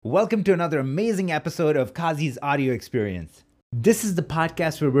Welcome to another amazing episode of Kazi's Audio Experience. This is the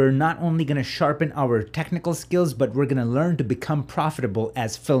podcast where we're not only going to sharpen our technical skills, but we're going to learn to become profitable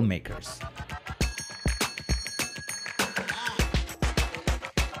as filmmakers.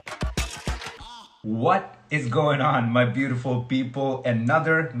 What is going on, my beautiful people?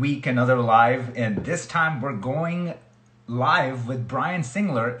 Another week, another live, and this time we're going live with Bryan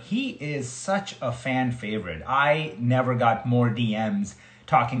Singler. He is such a fan favorite. I never got more DMs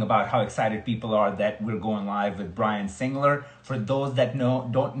talking about how excited people are that we're going live with Bryan Singler. For those that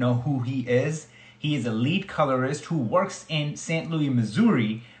don't know who he is a lead colorist who works in St. Louis,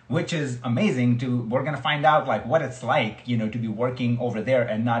 Missouri, which is amazing. We're gonna find out like what it's like, to be working over there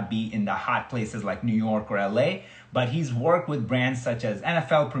and not be in the hot places like New York or LA. But he's worked with brands such as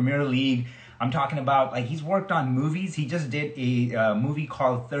NFL, Premier League. I'm talking about he's worked on movies. He just did a movie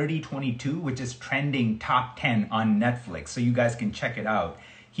called 3022, which is trending top 10 on Netflix. So you guys can check it out.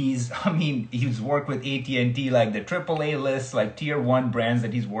 He's worked with AT&T, like the AAA list, like tier 1 brands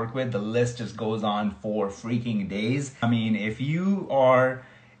that he's worked with. The list just goes on for freaking days. If you are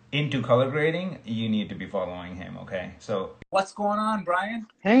into color grading, you need to be following him, okay? So what's going on, Bryan?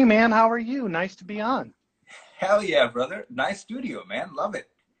 Hey, man, how are you? Nice to be on. Hell yeah, brother. Nice studio, man. Love it.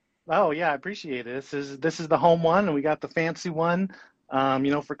 Oh, yeah, I appreciate it. This is the home one, and we got the fancy one,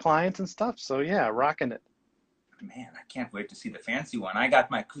 for clients and stuff. So, yeah, rocking it. Man, I can't wait to see the fancy one. I got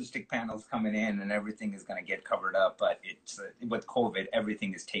my acoustic panels coming in, and everything is going to get covered up. But it's with COVID,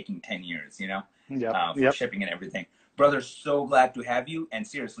 everything is taking 10 years, for shipping and everything. Brother, so glad to have you. And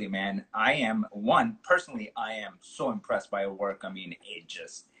seriously, man, I am so impressed by your work.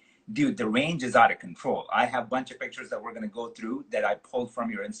 Dude, the range is out of control. I have a bunch of pictures that we're going to go through that I pulled from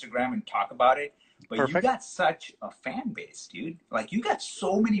your Instagram and talk about it. But Perfect. You got such a fan base, dude. You got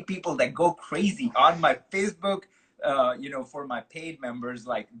so many people that go crazy on my Facebook, for my paid members.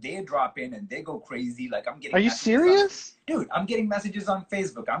 They drop in and they go crazy. I'm getting. Are you serious? Dude, I'm getting messages on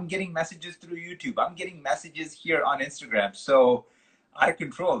Facebook. I'm getting messages through YouTube. I'm getting messages here on Instagram. So I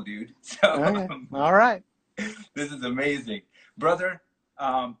control, dude. So okay. All right. This is amazing. Brother,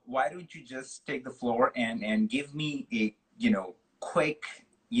 why don't you just take the floor and give me a, quick,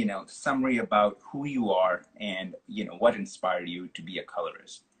 summary about who you are and, what inspired you to be a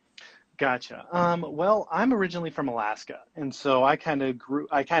colorist? Gotcha. Well, I'm originally from Alaska, and so I kind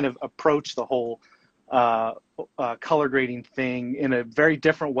of approached the whole color grading thing in a very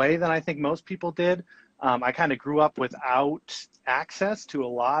different way than I think most people did. I kind of grew up without access to a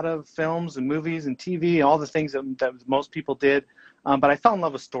lot of films and movies and TV, all the things that most people did. But I fell in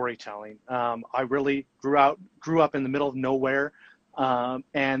love with storytelling. I really grew up in the middle of nowhere.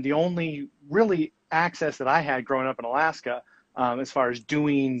 And the only really access that I had growing up in Alaska, as far as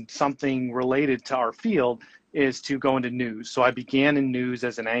doing something related to our field, is to go into news. So I began in news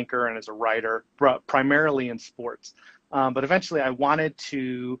as an anchor and as a writer, primarily in sports. But eventually I wanted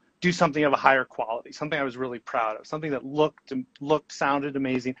to do something of a higher quality, something I was really proud of, something that sounded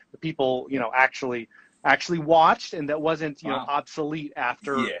amazing, the people, actually watched, and that wasn't, wow. obsolete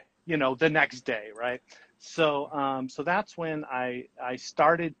after, the next day, right? So, so that's when I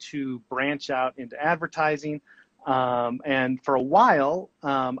started to branch out into advertising. And for a while,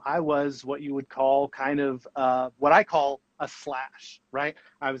 I was what you would call what I call a slash, right?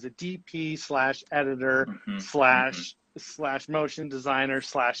 I was a DP / editor / motion designer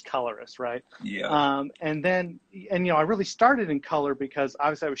 / colorist, right? Yeah. And I really started in color because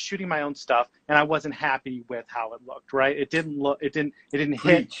obviously I was shooting my own stuff and I wasn't happy with how it looked, right? It didn't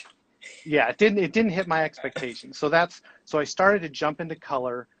hit. Yeah, it didn't hit my expectations. So I started to jump into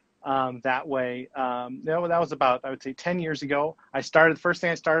color that way. That was about, I would say, 10 years ago. The first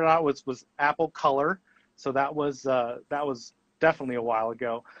thing I started out was Apple Color. So that was definitely a while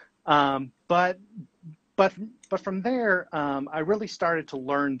ago. But from there, I really started to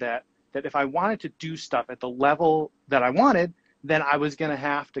learn that if I wanted to do stuff at the level that I wanted, then I was going to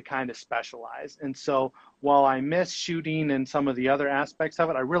have to kind of specialize. And so while I miss shooting and some of the other aspects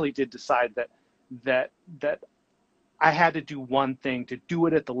of it, I really did decide that I had to do one thing to do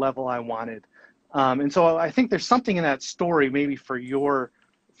it at the level I wanted. And so I think there's something in that story, maybe for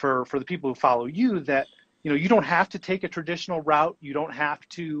the people who follow you, that, you don't have to take a traditional route. You don't have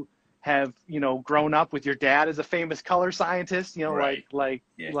to have, grown up with your dad as a famous color scientist, right. like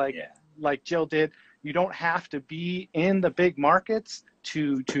Jill did. You don't have to be in the big markets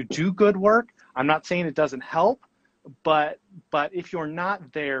to do good work. I'm not saying it doesn't help, but if you're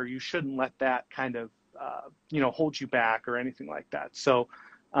not there, you shouldn't let that kind of, hold you back or anything like that. So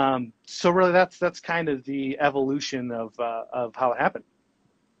really that's kind of the evolution of how it happened.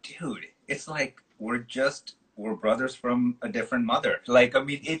 Dude, it's like we're just we're brothers from a different mother. Like, I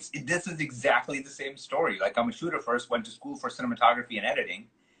mean, this is exactly the same story. Like, I'm a shooter first, went to school for cinematography and editing.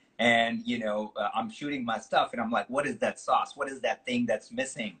 And, I'm shooting my stuff and I'm like, what is that sauce? What is that thing that's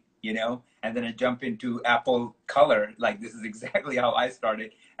missing? And then I jump into Apple Color. Like, this is exactly how I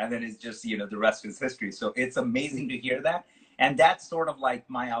started. And then it's just, the rest is history. So it's amazing to hear that. And that's sort of like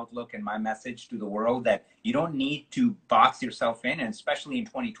my outlook and my message to the world, that you don't need to box yourself in. And especially in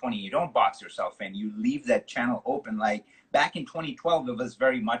 2020, you don't box yourself in. You leave that channel open. Like back in 2012, it was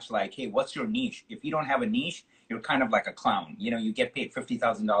very much like, hey, what's your niche? If you don't have a niche, you're kind of like a clown. You get paid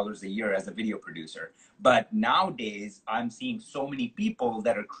 $50,000 a year as a video producer. But nowadays, I'm seeing so many people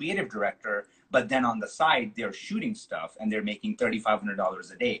that are creative director, but then on the side, they're shooting stuff and they're making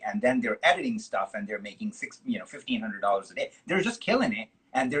 $3,500 a day. And then they're editing stuff and they're making $1,500 a day. They're just killing it.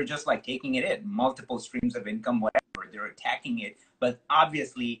 And they're just like taking it in multiple streams of income, whatever. They're attacking it. But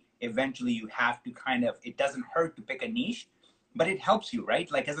obviously, eventually you have to it doesn't hurt to pick a niche, but it helps you,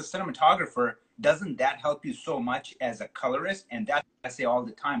 right? Like as a cinematographer, doesn't that help you so much as a colorist? And that I say all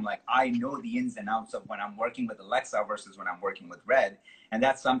the time, like I know the ins and outs of when I'm working with Alexa versus when I'm working with Red. And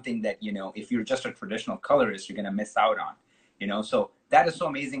that's something that, if you're just a traditional colorist, you're going to miss out on, so that is so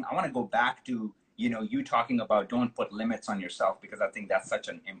amazing. I want to go back to, you talking about don't put limits on yourself, because I think that's such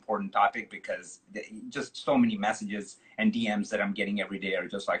an important topic, because just so many messages and DMs that I'm getting every day are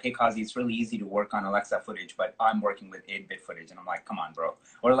just like, hey, Kazi, it's really easy to work on Alexa footage, but I'm working with 8-bit footage. And I'm like, come on, bro.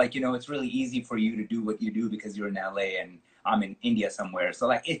 Or like, it's really easy for you to do what you do because you're in LA and I'm in India somewhere. So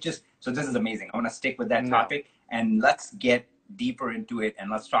like, so this is amazing. I want to stick with that topic and let's get deeper into it. And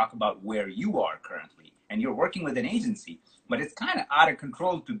let's talk about where you are currently. And you're working with an agency, but it's kind of out of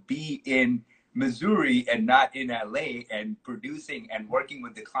control to be in Missouri and not in LA and producing and working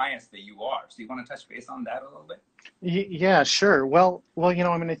with the clients that you are. So you want to touch base on that a little bit? Yeah, sure. Well,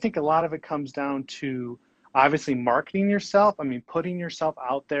 I think a lot of it comes down to obviously marketing yourself. I mean, putting yourself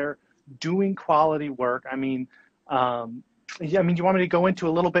out there, doing quality work. Do you want me to go into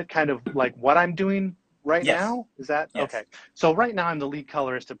a little bit kind of like what I'm doing right now? Is that okay? So right now I'm the lead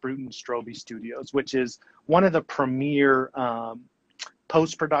colorist at Bruton Strobey Studios, which is one of the premier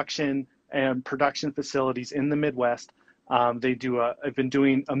post-production and production facilities in the Midwest. I've been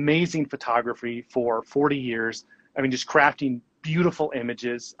doing amazing photography for 40 years. Just crafting beautiful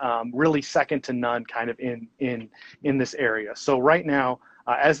images, really second to none kind of in this area. So right now,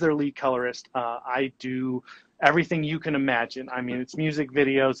 as their lead colorist, I do everything you can imagine. It's music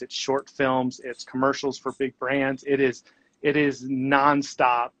videos, it's short films, it's commercials for big brands. It is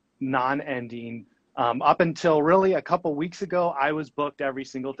nonstop, non-ending. Up until really a couple weeks ago, I was booked every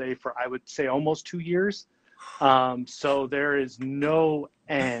single day for, I would say, almost 2 years. So there is no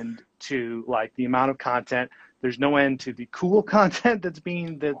end to like the amount of content. There's no end to the cool content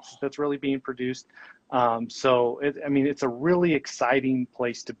that's really being produced. It's a really exciting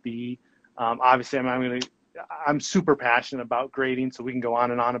place to be. Obviously, I'm super passionate about grading, so we can go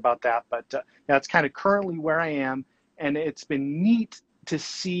on and on about that. But that's kind of currently where I am, and it's been neat to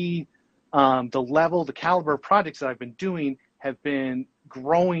see the caliber of projects that I've been doing have been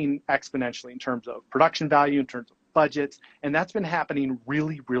growing exponentially in terms of production value, in terms of budgets, and that's been happening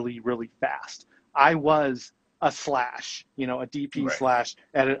really, really, really fast. I was a slash, a DP right. slash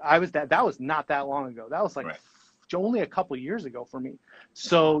edit. That was not that long ago. That was like only a couple of years ago for me.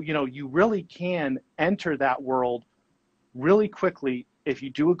 So, you really can enter that world really quickly if you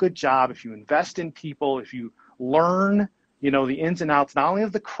do a good job, if you invest in people, if you learn, the ins and outs, not only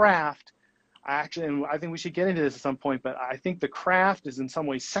of the craft. And I think we should get into this at some point, but I think the craft is in some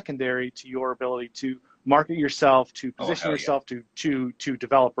ways secondary to your ability to market yourself, to position yourself, to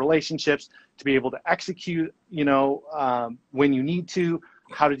develop relationships, to be able to execute, when you need to,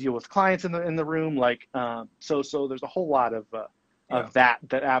 how to deal with clients in the room. So there's a whole lot of that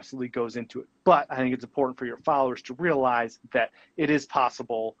absolutely goes into it. But I think it's important for your followers to realize that it is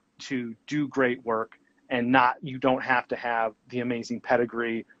possible to do great work and you don't have to have the amazing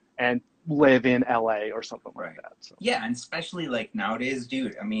pedigree and live in LA or something like that. So. Yeah, and especially like nowadays,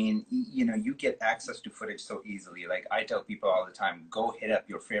 dude, you get access to footage so easily. Like I tell people all the time, go hit up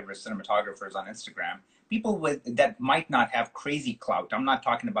your favorite cinematographers on Instagram. People that might not have crazy clout. I'm not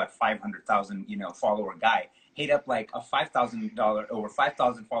talking about 500,000, follower guy. Hit up like a $5,000 or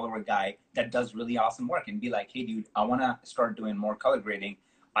 5,000 follower guy that does really awesome work and be like, hey, dude, I want to start doing more color grading.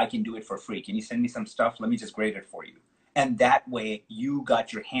 I can do it for free. Can you send me some stuff? Let me just grade it for you. And that way you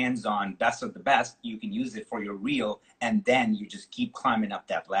got your hands on best of the best. You can use it for your reel, and then you just keep climbing up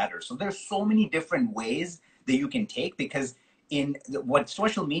that ladder. So there's so many different ways that you can take, because what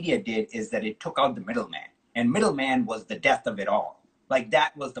social media did is that it took out the middleman, and middleman was the death of it all. Like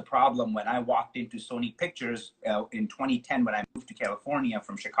that was the problem when I walked into Sony Pictures in 2010 when I moved to California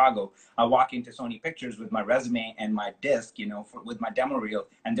from Chicago. I walked into Sony Pictures with my resume and my disc, with my demo reel,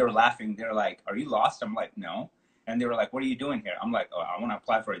 and they were laughing. They're like, "Are you lost?" I'm like, "No." And they were like, "What are you doing here?" I'm like, "Oh, I want to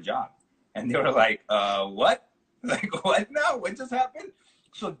apply for a job." And they were like, "What?" Like, what now? What just happened?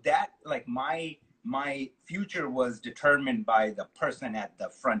 So that, like, my future was determined by the person at the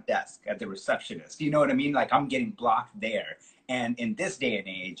front desk, at the receptionist. You know what I mean? Like, I'm getting blocked there. And in this day and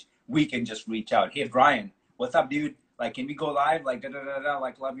age, we can just reach out. Hey, Brian, what's up, dude? Like, can we go live? Like, da da da da.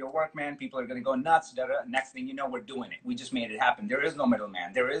 Like, love your work, man. People are gonna go nuts. Da da. Next thing you know, we're doing it. We just made it happen. There is no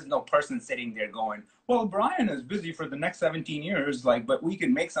middleman. There is no person sitting there going, "Well, Brian is busy for the next 17 years. Like, but we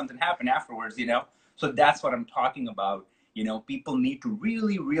can make something happen afterwards." So that's what I'm talking about. People need to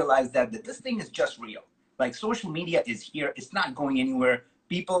really realize that this thing is just real. Like, social media is here. It's not going anywhere.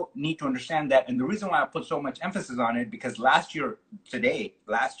 People need to understand that. And the reason why I put so much emphasis on it, because last year today,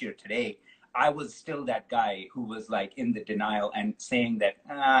 I was still that guy who was like in the denial and saying that,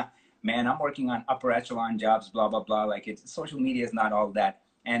 man, I'm working on upper echelon jobs, blah, blah, blah. Like, social media is not all that.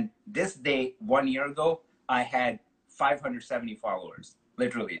 And this day, 1 year ago, I had 570 followers,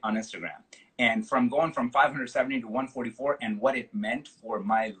 literally, on Instagram. And from going from 570 to 144, and what it meant for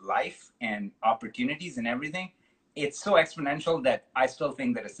my life and opportunities and everything, it's so exponential that I still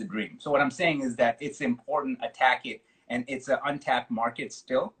think that it's a dream. So what I'm saying is that it's important, attack it, and it's an untapped market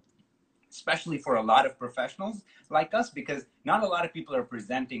still, especially for a lot of professionals like us, because not a lot of people are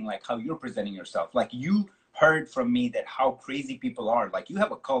presenting like how you're presenting yourself. Like, you heard from me that how crazy people are. Like, you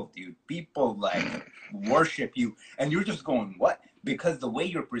have a cult, dude. People like worship you, and you're just going, what? Because the way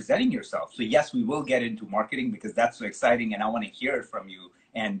you're presenting yourself. So yes, we will get into marketing because that's so exciting, and I want to hear it from you.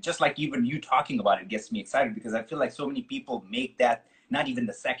 And just like even you talking about it gets me excited, because I feel like so many people make that not even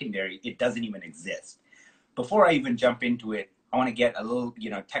the secondary. It doesn't even exist. Before I even jump into it, I want to get a little,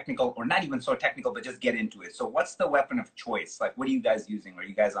 technical, or not even so technical, but just get into it. So what's the weapon of choice? Like, what are you guys using? Are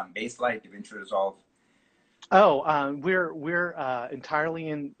you guys on Baselight, DaVinci Resolve? Oh, we're entirely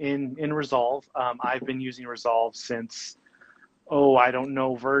in Resolve. I've been using Resolve since, I don't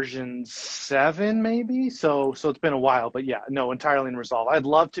know, version 7 maybe. So it's been a while, but yeah, no, entirely in Resolve. I'd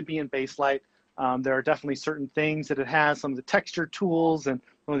love to be in Baselight. There are definitely certain things that it has. Some of the texture tools and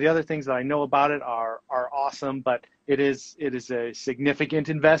some of the other things that I know about it are awesome, but it is a significant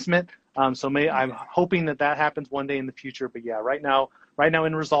investment. I'm hoping that happens one day in the future. But yeah, right now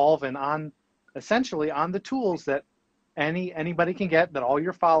in Resolve, and on essentially on the tools that anybody can get, that all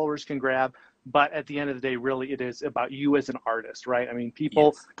your followers can grab. But at the end of the day, really, it is about you as an artist, right? I mean,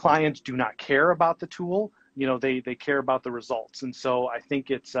 Yes. clients do not care about the tool. They care about the results. And so I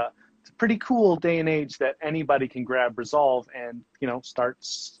think it's a pretty cool day and age that anybody can grab Resolve and,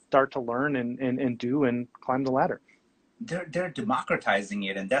 start to learn and do and climb the ladder. They're democratizing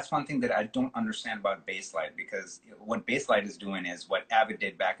it, and that's one thing that I don't understand about Baselight, because what Baselight is doing is what Avid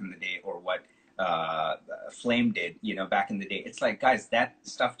did back in the day, or what Flame did, back in the day. It's like, guys, that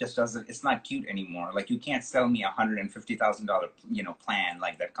stuff just doesn't. It's not cute anymore. Like, you can't sell me $150,000 plan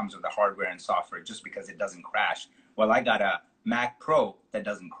like that comes with the hardware and software just because it doesn't crash. Well, I got a Mac Pro that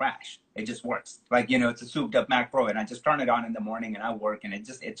doesn't crash. It just works. Like, it's a souped up Mac Pro, and I just turn it on in the morning and I work, and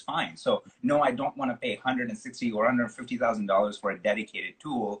it's fine. So no, I don't want to pay $160,000 or $150,000 for a dedicated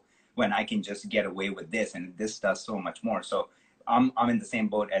tool when I can just get away with this, and this does so much more. So I'm in the same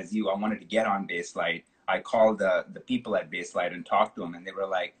boat as you. I wanted to get on Baselight. I called the people at Baselight and talked to them, and they were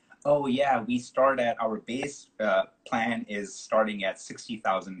like, "Oh yeah, we start at our base plan is starting at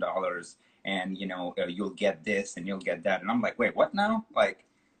 $60,000, and you'll get this and you'll get that." And I'm like, "Wait, what now?" Like,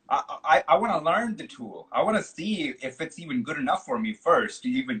 I want to learn the tool. I want to see if it's even good enough for me first to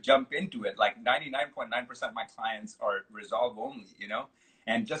even jump into it. Like, 99.9% of my clients are Resolve only.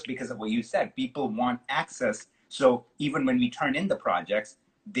 And just because of what you said, people want access. So even when we turn in the projects,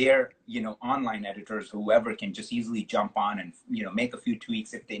 they're, online editors, whoever, can just easily jump on and, make a few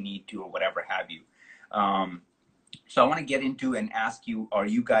tweaks if they need to, or whatever have you. So I want to get into and ask you, are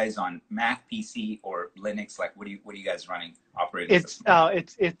you guys on Mac, PC, or Linux? Like, what are you guys running operating system?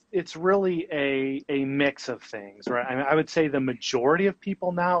 It's really a mix of things, right? I mean, I would say the majority of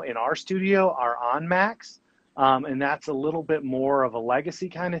people now in our studio are on Macs, and that's a little bit more of a legacy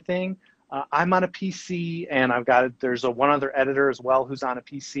kind of thing. I'm on a PC, and there's one other editor as well who's on a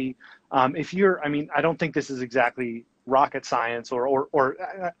PC. I don't think this is exactly rocket science or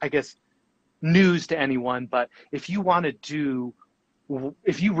I guess news to anyone, but if you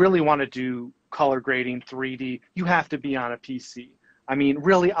really want to do color grading 3D, you have to be on a PC. I mean,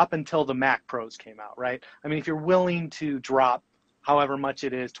 really, up until the Mac Pros came out, right? I mean, if you're willing to drop however much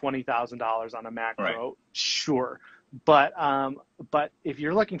it is, $20,000 on a Mac Right. Pro, sure. But if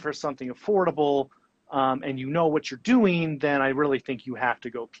you're looking for something affordable, and you know what you're doing, then I really think you have to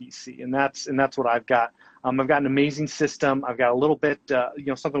go PC, and that's what I've got. I've got an amazing system. I've got a little bit,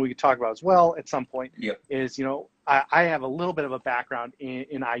 something we could talk about as well at some point. Yep. Is I have a little bit of a background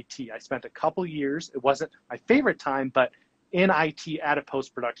in IT. I spent a couple years. It wasn't my favorite time, but in IT at a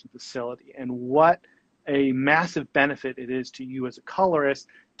post production facility, and what a massive benefit it is to you as a colorist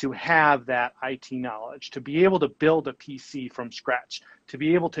to have that IT knowledge, to be able to build a PC from scratch, to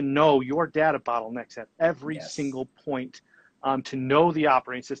be able to know your data bottlenecks at every Yes. single point, to know the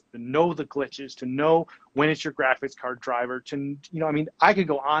operating system, to know the glitches, to know when it's your graphics card driver, I could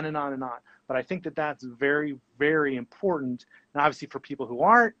go on and on and on, but I think that that's very, very important. And obviously for people who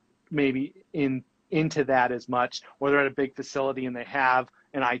aren't maybe into that as much, or they're at a big facility and they have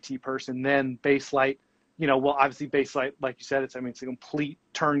an IT person, then Baselight, well, obviously Baselight, like you said, it's a complete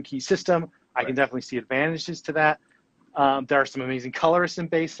turnkey system. I can Right. definitely see advantages to that. There are some amazing colorists in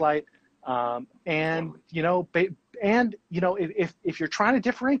Baselight, and Totally. if you're trying to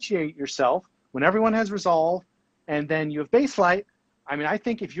differentiate yourself when everyone has Resolve, and then you have Baselight, I mean, I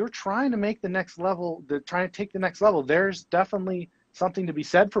think if you're trying to make the next level, trying to take the next level, there's definitely something to be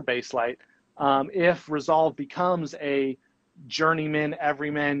said for Baselight. If Resolve becomes a journeyman,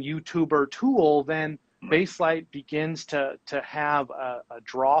 everyman, YouTuber tool, then Right. Baselight begins to have a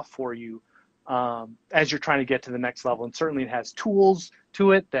draw for you, as you're trying to get to the next level. And certainly it has tools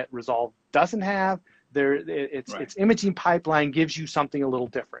to it that Resolve doesn't have. Its Right. imaging pipeline gives you something a little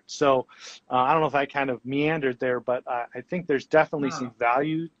different. So I don't know if I kind of meandered there, but I think there's No, definitely no, no. some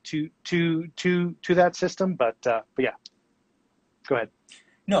value to that system. But yeah, go ahead.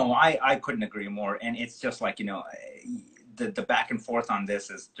 No, I couldn't agree more. And it's just like, the back and forth on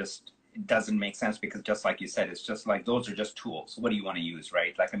this is just, it doesn't make sense because just like you said, it's just like those are just tools. What do you want to use,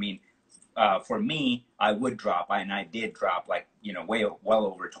 right? Like, I mean, for me, I would drop, and I did drop like, well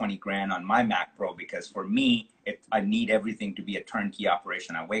over 20 grand on my Mac Pro because for me, I need everything to be a turnkey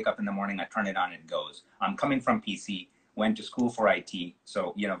operation. I wake up in the morning, I turn it on, it goes. I'm coming from PC, went to school for IT,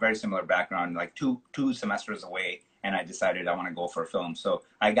 so very similar background, like two semesters away, and I decided I want to go for film. So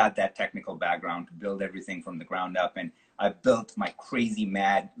I got that technical background to build everything from the ground up, and I built my crazy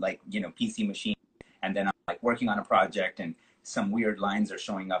mad like PC machine, and then I'm like working on a project and some weird lines are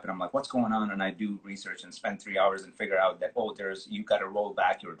showing up and I'm like, what's going on? And I do research and spend 3 hours and figure out that, oh, you got to roll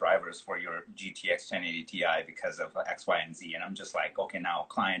back your drivers for your GTX 1080 Ti because of X, Y, and Z. And I'm just like, okay, now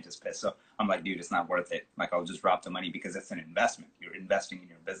client is pissed. So I'm like, dude, it's not worth it. Like, I'll just drop the money because it's an investment. You're investing in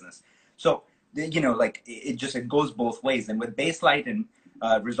your business. So, like it goes both ways. And with Baselight and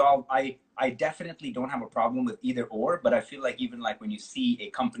Resolve, I definitely don't have a problem with either or, but I feel like even like when you see a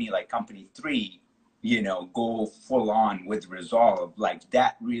company like Company 3, go full on with Resolve, like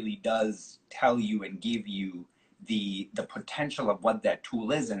that really does tell you and give you the potential of what that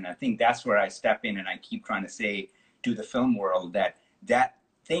tool is. And I think that's where I step in and I keep trying to say to the film world that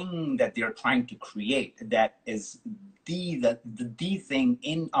thing that they're trying to create, that is the thing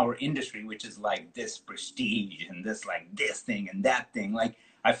in our industry, which is like this prestige and this thing and that thing. Like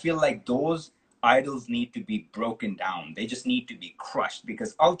I feel like those idols need to be broken down. They just need to be crushed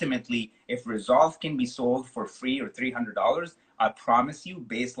because ultimately, if Resolve can be sold for free or $300, I promise you,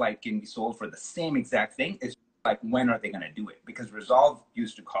 Baselight can be sold for the same exact thing. It's like, when are they going to do it? Because Resolve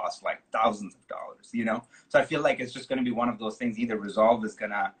used to cost like thousands of dollars. So I feel like it's just going to be one of those things. Either Resolve is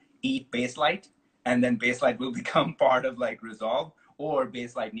going to eat Baselight, and then Baselight will become part of like Resolve, or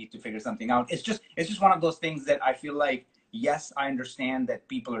Baselight needs to figure something out. It's just one of those things that I feel like, yes, I understand that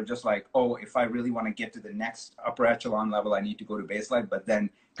people are just like, oh, if I really want to get to the next upper echelon level, I need to go to Baselight. But then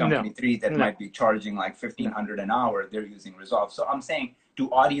No, Company 3 that no, might be charging like no. 1,500 an hour, they're using Resolve. So I'm saying to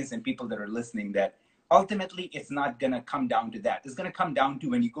audience and people that are listening that ultimately it's not going to come down to that. It's going to come down to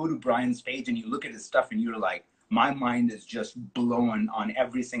when you go to Brian's page and you look at his stuff and you're like, my mind is just blown on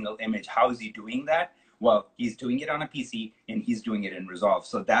every single image. How is he doing that? Well, he's doing it on a PC and he's doing it in Resolve.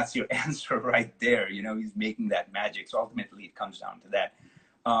 So that's your answer right there. He's making that magic. So ultimately, it comes down to that.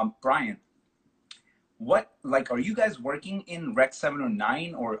 Brian, are you guys working in Rec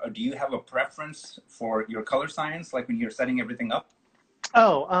 709, or do you have a preference for your color science, like when you're setting everything up?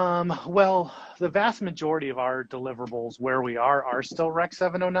 Oh, well, the vast majority of our deliverables where we are still Rec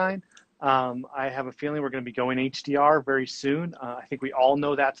 709. I have a feeling we're going to be going HDR very soon. I think we all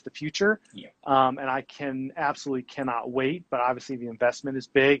know that's the future, Yeah. and I absolutely cannot wait. But obviously, the investment is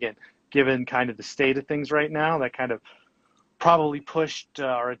big, and given kind of the state of things right now, that kind of probably pushed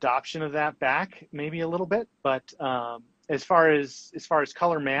our adoption of that back maybe a little bit. But as far as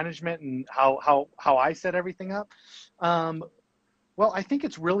color management and how I set everything up, um, Well, I think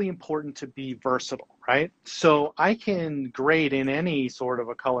it's really important to be versatile, right? So I can grade in any sort of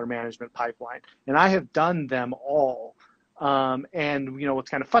a color management pipeline, and I have done them all. And what's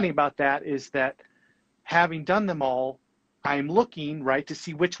kind of funny about that is that having done them all, I'm looking, right, to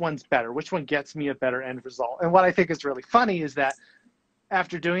see which one's better, which one gets me a better end result. And what I think is really funny is that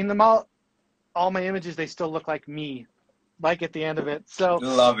after doing them all my images, they still look like me, like at the end of it. So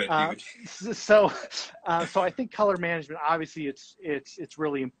Love it, dude. So I think color management, obviously it's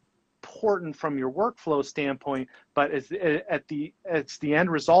really important from your workflow standpoint, but it's the end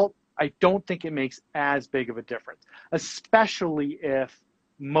result, I don't think it makes as big of a difference, especially if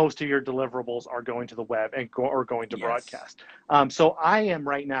most of your deliverables are going to the web or going to broadcast. So I am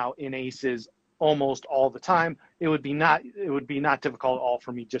right now in ACES almost all the time. It would be not difficult at all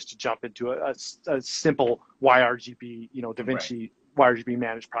for me just to jump into a simple YRGB, DaVinci YRGB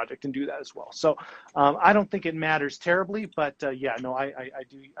managed project and do that as well. So I don't think it matters terribly, but I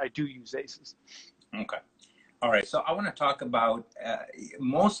do use ACES. Okay. All right. So I want to talk about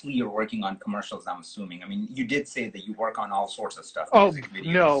mostly you're working on commercials, I'm assuming. I mean, you did say that you work on all sorts of stuff. Oh, music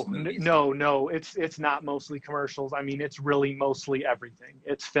videos, no. It's not mostly commercials. I mean, it's really mostly everything.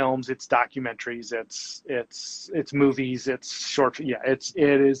 It's films, it's documentaries, it's movies, it's short. Yeah, it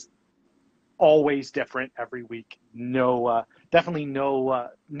is always different every week. Definitely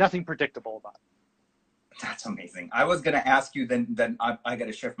nothing predictable about it. That's amazing. I was going to ask you, then I got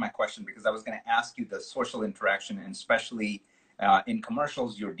to shift my question, because I was going to ask you the social interaction, and especially in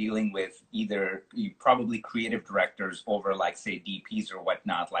commercials, you're dealing with probably creative directors over, like, say, DPs or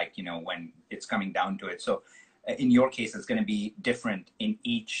whatnot, like, when it's coming down to it. So in your case, it's going to be different in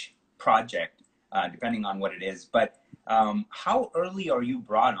each project, depending on what it is. But how early are you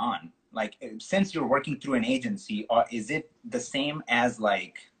brought on? Like, since you're working through an agency, is it the same as,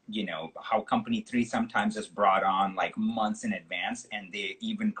 like, how Company 3 sometimes is brought on like months in advance, and they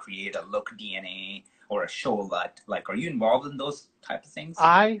even create a look DNA or a show LUT? Like, are you involved in those type of things?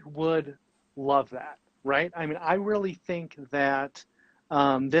 I would love that, right? I mean, I really think that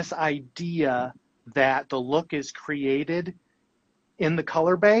this idea that the look is created in the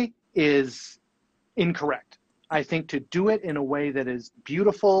color bay is incorrect. I think to do it in a way that is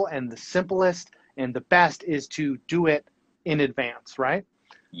beautiful and the simplest and the best is to do it in advance, right?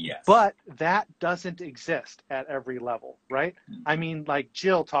 Yes. But that doesn't exist at every level, right? I mean, like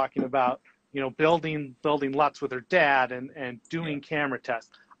Jill talking about, building LUTs with her dad and doing camera tests.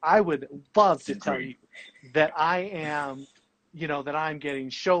 I would love to tell you that I am, that I'm getting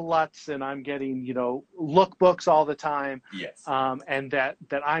show LUTs and I'm getting, lookbooks all the time. Yes. And that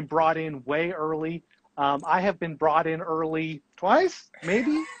I'm brought in way early. I have been brought in early twice,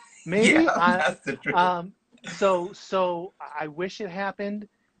 maybe. Yeah, that's the truth. So I wish it happened.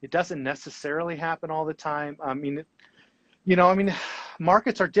 It doesn't necessarily happen all the time. I mean,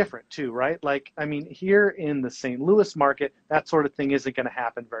 markets are different too, right? Like, I mean, here in the St. Louis market, that sort of thing isn't going to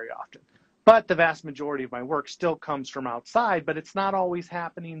happen very often. But the vast majority of my work still comes from outside, but it's not always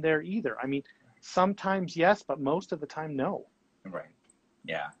happening there either. I mean, sometimes yes, but most of the time no. Right.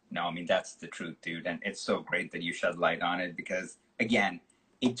 Yeah. No, I mean, that's the truth, dude. And it's so great that you shed light on it, because, again,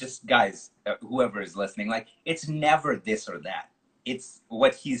 it just, guys, whoever is listening, like, it's never this or that. It's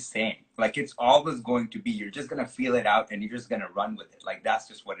what he's saying. Like, it's always going to be, you're just going to feel it out and you're just going to run with it. Like, that's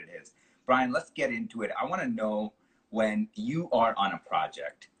just what it is. Brian, let's get into it. I want to know, when you are on a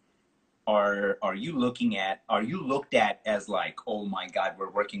project, are you looked at as like, oh my God, we're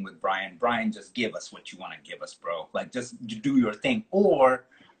working with Brian. Brian, just give us what you want to give us, bro. Like, just do your thing. Or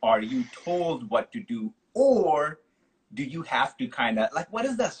are you told what to do? Or do you have to kind of, like, what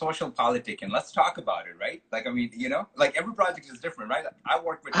is that social politic? And let's talk about it, right? Like, I mean, like, every project is different, right? I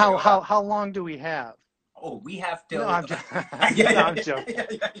work with how long do we have? Oh, we have till. No, I'm just, I'm joking.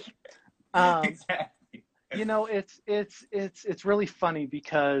 Exactly. It's really funny,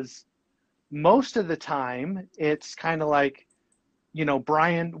 because most of the time it's kind of like,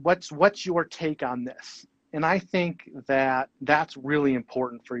 Brian, what's your take on this? And I think that that's really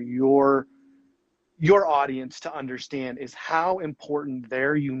important for your audience to understand, is how important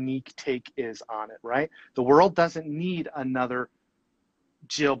their unique take is on it, right? The world doesn't need another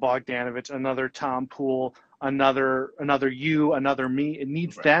Jill Bogdanovich, another Tom Poole, another you, another me. It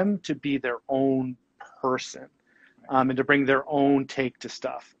needs them to be their own person, and to bring their own take to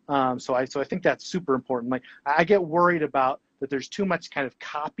stuff. So I think that's super important. Like, I get worried about that there's too much kind of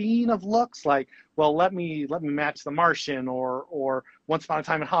copying of looks, like, well, let me match The Martian or Once Upon a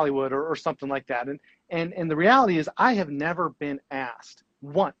Time in Hollywood or something like that. And the reality is, I have never been asked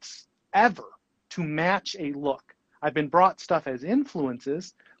once ever to match a look. I've been brought stuff as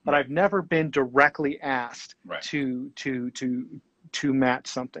influences, but I've never been directly asked to to match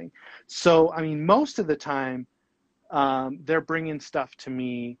something. So, I mean, most of the time, they're bringing stuff to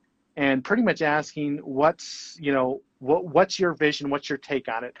me and pretty much asking what's your vision, what's your take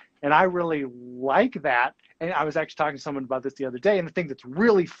on it, and I really like that. And I was actually talking to someone about this the other day, and the thing that's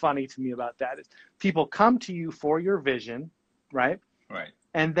really funny to me about that is people come to you for your vision, right? Right.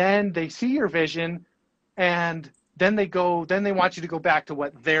 And then they see your vision, and then they want you to go back to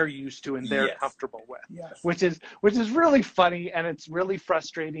what they're used to and they're Yes. comfortable with. Yes. Which is really funny, and it's really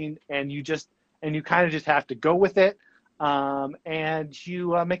frustrating, and you kind of just have to go with it, and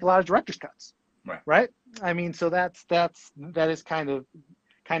you make a lot of director's cuts. Right. I mean, so that is kind of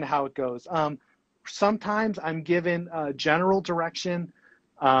how it goes. Sometimes I'm given general direction.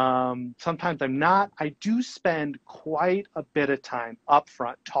 Sometimes I'm not. I do spend quite a bit of time up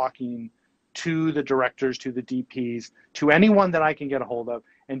front talking to the directors, to the DPs, to anyone that I can get a hold of,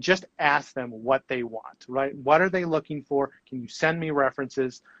 and just ask them what they want, right? What are they looking for? Can you send me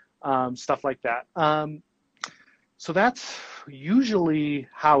references? Stuff like that. So that's usually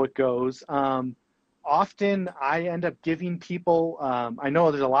how it goes. Often I end up giving people, I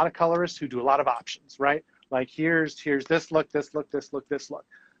know there's a lot of colorists who do a lot of options, right? Like here's this look, this look, this look, this look.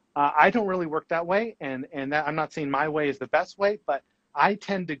 I don't really work that way, and that, I'm not saying my way is the best way, but I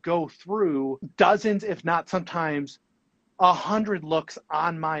tend to go through dozens, if not sometimes 100 looks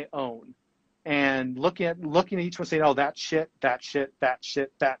on my own, and looking at each one, saying, oh, that shit,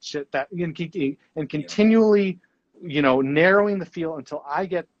 and continually, narrowing the field until I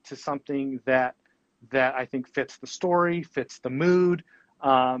get to something that I think fits the story, fits the mood,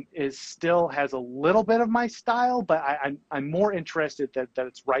 still has a little bit of my style, but I'm more interested that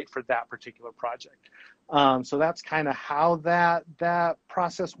it's right for that particular project. So that's kind of how that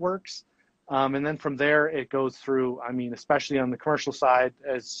process works. And then from there, it goes through, I mean, especially on the commercial side,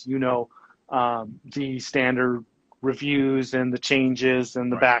 as you know, the standard reviews and the changes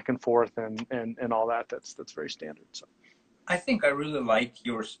and the back and forth and all that. That's very standard. So I think I really like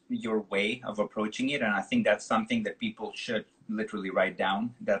your way of approaching it, and I think that's something that people should literally write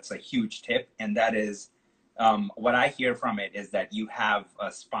down. That's a huge tip, and that is what I hear from it is that you have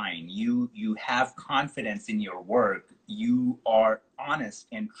a spine. You have confidence in your work. You are honest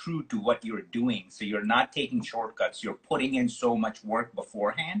and true to what you're doing. So you're not taking shortcuts. You're putting in so much work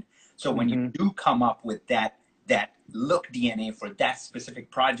beforehand. So when you do come up with that look DNA for that specific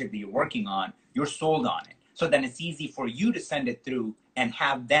project that you're working on, you're sold on it. So then it's easy for you to send it through and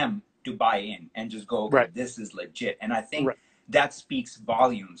have them to buy in and just go, okay, this is legit. And I think that speaks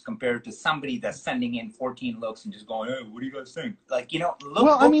volumes compared to somebody that's sending in 14 looks and just going, hey, what do you guys think? Like,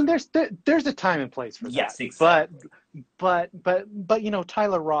 I mean, there's a time and place for that. Yes, exactly. But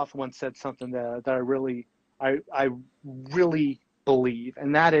Tyler Roth once said something that I really believe,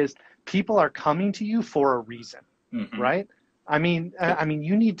 and that is people are coming to you for a reason, right? I mean,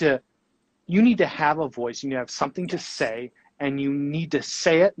 you need to have a voice. You need to have something to say, and you need to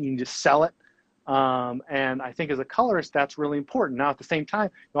say it. You need to sell it. And I think as a colorist, that's really important. Now, at the same time,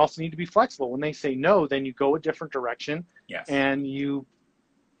 you also need to be flexible. When they say no, then you go a different direction, and you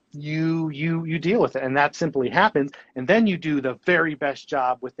deal with it, and that simply happens. And then you do the very best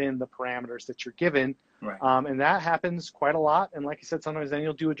job within the parameters that you're given. And that happens quite a lot. And like I said, sometimes then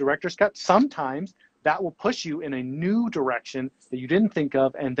you'll do a director's cut. Sometimes that will push you in a new direction that you didn't think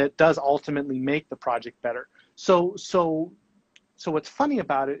of, and that does ultimately make the project better. So what's funny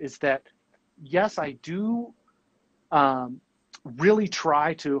about it is that, yes, I do really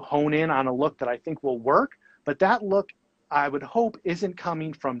try to hone in on a look that I think will work, but that look, I would hope, isn't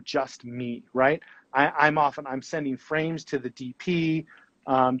coming from just me, right? I'm sending frames to the DP,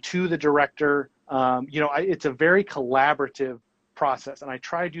 to the director. It's a very collaborative process, and I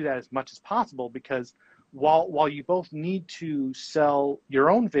try to do that as much as possible, because while you both need to sell your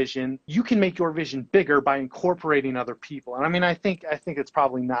own vision, you can make your vision bigger by incorporating other people. And I mean, I think it's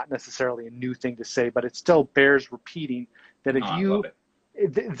probably not necessarily a new thing to say, but it still bears repeating that if you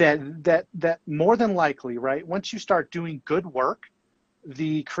that more than likely, right, once you start doing good work,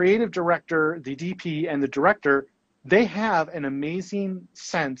 the creative director, the DP, and the director, they have an amazing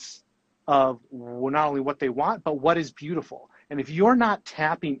sense of not only what they want, but what is beautiful. And if you're not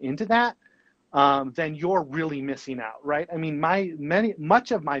tapping into that, then you're really missing out, right? I mean,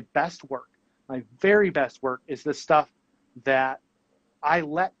 much of my best work, my very best work, is the stuff that I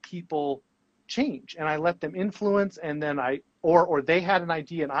let people change and I let them influence, and then or they had an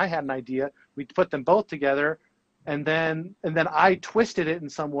idea and I had an idea. We put them both together, and then I twisted it in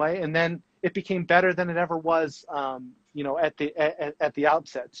some way, and then it became better than it ever was, at the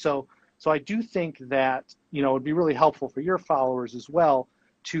outset. So I do think that, it would be really helpful for your followers as well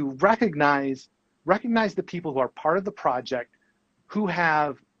to recognize the people who are part of the project, who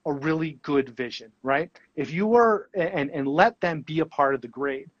have a really good vision, right? If you were, and let them be a part of the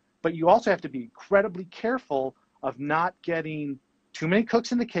grade, but you also have to be incredibly careful of not getting too many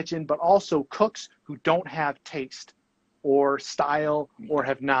cooks in the kitchen, but also cooks who don't have taste or style or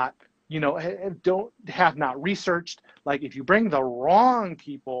have not, have not researched. Like if you bring the wrong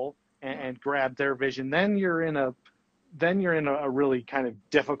people and grab their vision, then you're in a really kind of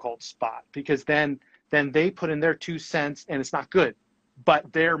difficult spot, because then they put in their 2 cents and it's not good,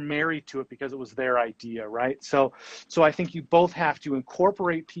 but they're married to it because it was their idea, right? So I think you both have to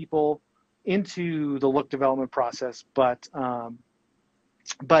incorporate people into the look development process, but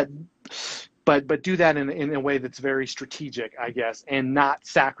do that in a way that's very strategic, I guess, and not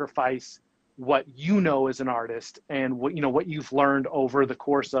sacrifice what you know as an artist and what you've learned over the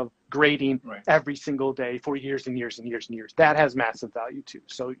course of grading Right. every single day for years and years and years and years. That has massive value too.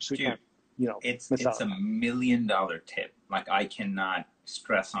 So you Dude, can't, it's miss out. a $1 million tip. Like, I cannot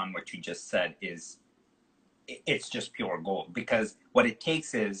stress on what you just said. It's just pure gold, because what it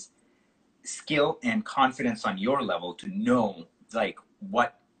takes is skill and confidence on your level to know, like,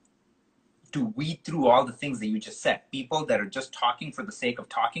 what to weed through all the things that you just said. People that are just talking for the sake of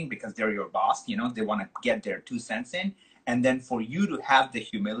talking because they're your boss, they want to get their 2 cents in. And then for you to have the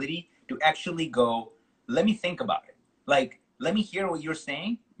humility to actually go, let me think about it. Like, let me hear what you're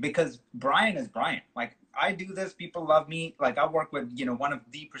saying, because Brian is Brian. Like, I do this, people love me. Like, I work with, one of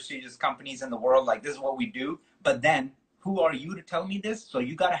the prestigious companies in the world. Like, this is what we do. But then who are you to tell me this? So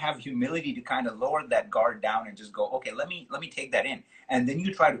you got to have humility to kind of lower that guard down and just go, okay, let me take that in. And then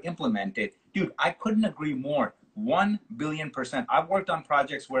you try to implement it. Dude, I couldn't agree more. 1,000,000,000%. I've worked on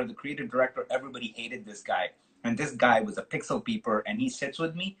projects where the creative director, everybody hated this guy. And this guy was a pixel peeper, and he sits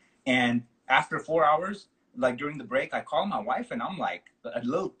with me. And after 4 hours, like during the break, I call my wife and I'm like a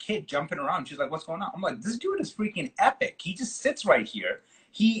little kid jumping around. She's like, what's going on? I'm like, this dude is freaking epic. He just sits right here.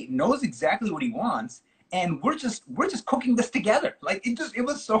 He knows exactly what he wants. And we're just cooking this together. Like, it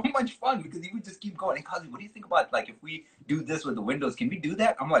was so much fun, because he would just keep going. And Kazi, what do you think about, like, if we do this with the windows, can we do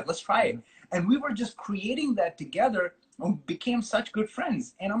that? I'm like, let's try it. And we were just creating that together and became such good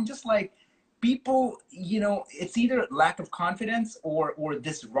friends. And I'm just like, people, it's either lack of confidence or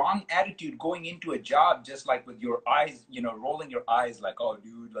this wrong attitude going into a job, just like with your eyes, rolling your eyes like, oh,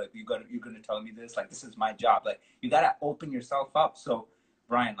 dude, like, you're gonna tell me this, like, this is my job. Like, you gotta open yourself up. So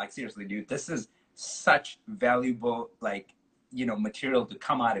Brian, like, seriously, dude, this is such valuable, like, material to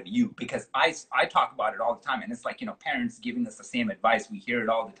come out of you, because I talk about it all the time, and it's like, parents giving us the same advice. We hear it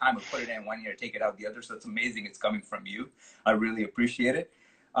all the time. We put it in one ear, take it out the other. So it's amazing it's coming from you. I really appreciate it.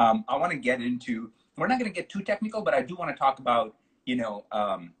 I want to get into, we're not going to get too technical, but I do want to talk about,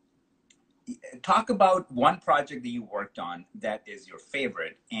 talk about one project that you worked on that is your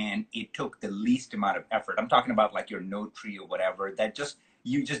favorite and it took the least amount of effort. I'm talking about like your note tree or whatever, that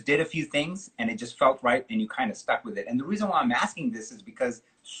you just did a few things and it just felt right and you kind of stuck with it. And the reason why I'm asking this is because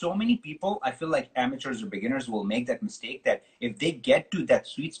so many people, I feel like amateurs or beginners, will make that mistake, that if they get to that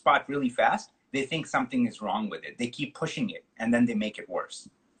sweet spot really fast, they think something is wrong with it. They keep pushing it and then they make it worse.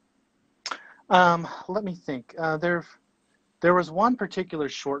 Let me think. There was one particular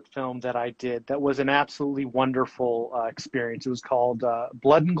short film that I did that was an absolutely wonderful experience. It was called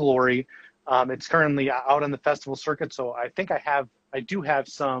Blood and Glory. It's currently out on the festival circuit, so I think I do have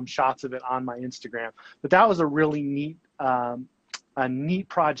some shots of it on my Instagram. But that was a really neat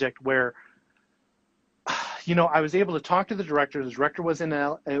project where, I was able to talk to the director. The director was in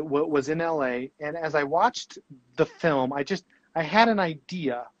LA, and as I watched the film, I had an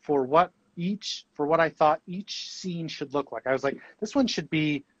idea for what I thought each scene should look like. I was like, this one should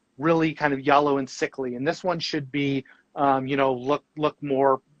be really kind of yellow and sickly, and this one should be, look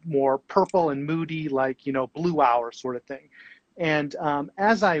more purple and moody, like, Blue Hour sort of thing. And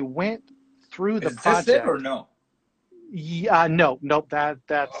as I went through the project, is this it or no? Yeah, no, that's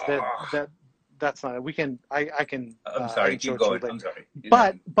not it. We can, I can. I'm sorry, keep going. I'm sorry.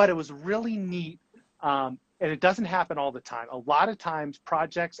 But it was really neat. And it doesn't happen all the time. A lot of times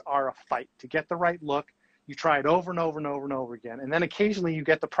projects are a fight to get the right look. You try it over and over and over and over again. And then occasionally you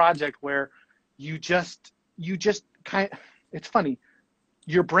get the project where you just it's funny.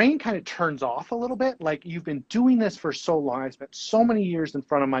 Your brain kind of turns off a little bit. Like, you've been doing this for so long. I spent so many years in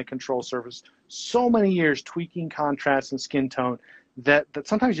front of my control surface, so many years tweaking contrast and skin tone that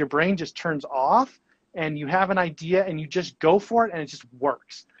sometimes your brain just turns off and you have an idea and you just go for it and it just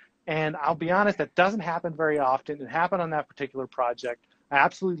works. And I'll be honest, that doesn't happen very often. It happened on that particular project. I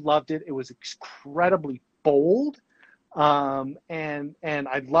absolutely loved it. It was incredibly bold. And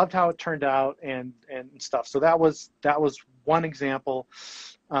I loved how it turned out and stuff. So that was one example.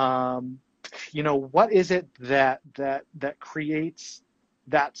 you know, what is it that creates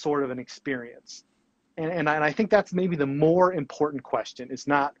that sort of an experience? And I think that's maybe the more important question. It's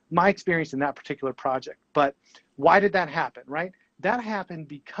not my experience in that particular project, but why did that happen, right? That happened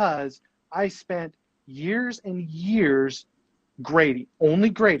because I spent years and years grading, only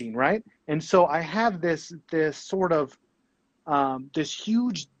grading, right? And so I have this sort of this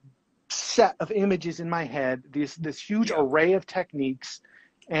huge set of images in my head, this huge array of techniques,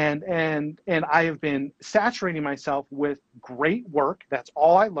 and I have been saturating myself with great work. That's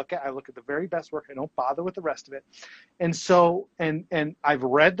all I look at. I look at the very best work. I don't bother with the rest of it. And so and I've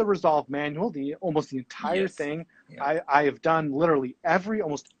read the Resolve manual, almost the entire thing. I have done literally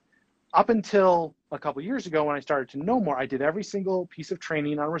almost up until a couple years ago when I started to know more. I did every single piece of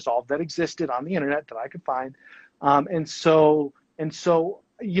training on Resolve that existed on the internet that I could find. And so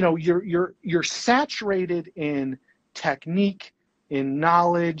you know, you're saturated in technique, in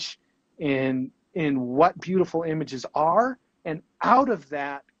knowledge, in what beautiful images are, and out of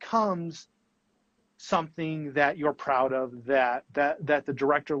that comes something that you're proud of, that the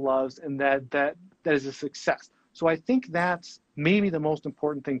director loves, and that is a success. So I think that's maybe the most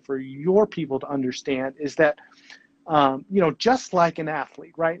important thing for your people to understand, is that you know, just like an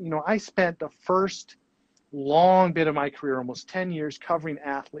athlete, right? You know, I spent the first long bit of my career, almost 10 years, covering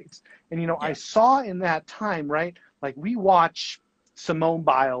athletes. And, you know, I saw in that time, right, like we watch Simone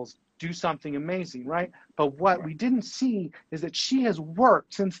Biles do something amazing, right? But what we didn't see is that she has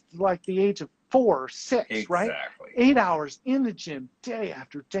worked since like the age of 4 or 6, right? 8 hours in the gym, day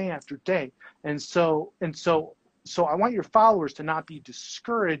after day after day. And so I want your followers to not be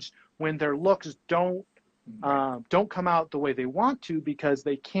discouraged when their looks don't come out the way they want to, because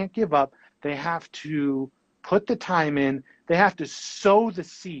they can't give up. They have to put the time in. They have to sow the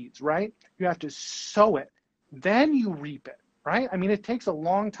seeds, right? You have to sow it. Then you reap it, right? I mean, it takes a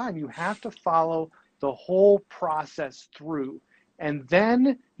long time. You have to follow the whole process through. And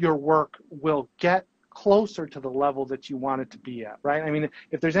then your work will get closer to the level that you want it to be at, right? I mean,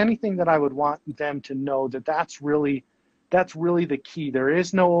 if there's anything that I would want them to know, that's really the key. There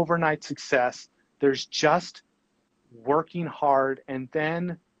is no overnight success. There's just working hard, and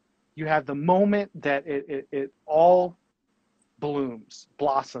then you have the moment that it all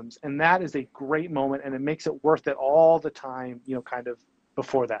blossoms, and that is a great moment, and it makes it worth it all the time, you know, kind of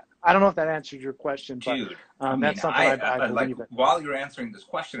before that. I don't know if that answers your question, but dude, that's something I believe in. While you're answering this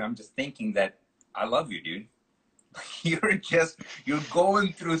question, I'm just thinking that I love you, dude. You're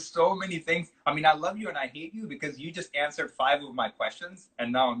going through so many things. I mean, I love you and I hate you, because you just answered 5 of my questions,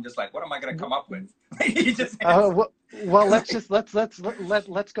 and now I'm just like, what am I going to come up with? You just well,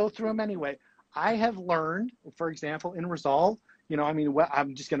 let's go through them anyway. I have learned, for example, in Resolve, you know, I mean,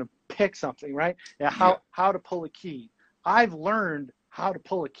 I'm just going to pick something, right? How to pull a key. I've learned how to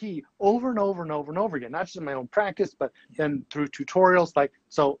pull a key over and over and over and over again, not just in my own practice, but then through tutorials. Like,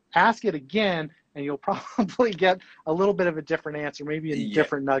 so ask it again, and you'll probably get a little bit of a different answer, maybe a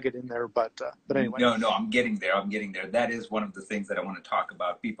different nugget in there. But anyway. No, I'm getting there. That is one of the things that I want to talk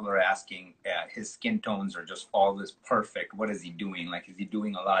about. People are asking, his skin tones are just always perfect. What is he doing? Like, is he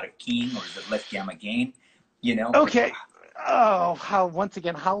doing a lot of keying, or is it less gamma gain? You know? Okay. Oh, once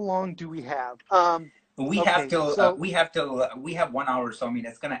again, how long do we have? We have 1 hour. So, I mean,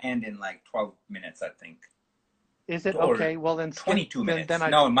 it's going to end in like 12 minutes, I think. Is it? Okay, well then 22 minutes.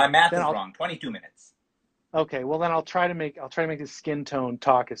 No, my math is wrong. 22 minutes. Okay, well then I'll try to make this skin tone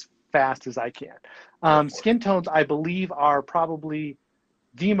talk as fast as I can. Skin tones, I believe, are probably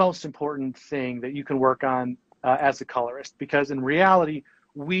the most important thing that you can work on as a colorist, because in reality,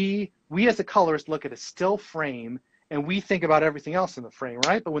 we as a colorist look at a still frame and we think about everything else in the frame,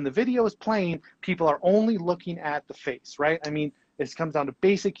 right? But when the video is playing, people are only looking at the face, right? I mean, it comes down to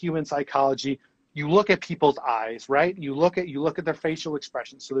basic human psychology. You look at people's eyes, right? You look at their facial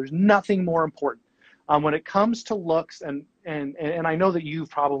expressions. So there's nothing more important. When it comes to looks, and I know that you've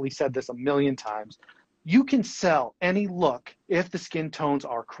probably said this a million times, you can sell any look if the skin tones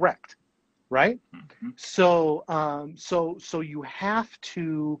are correct, right? Mm-hmm. So you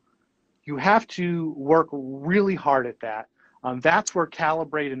have to work really hard at that. That's where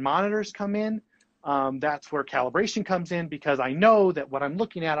calibrated monitors come in. That's where calibration comes in, because I know that what I'm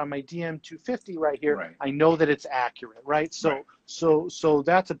looking at on my DM250 right here, I know that it's accurate, right? So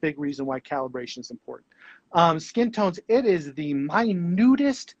that's a big reason why calibration is important. Skin tones, it is the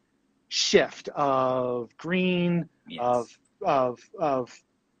minutest shift of green, of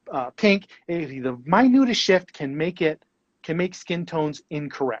pink. The minutest shift can make skin tones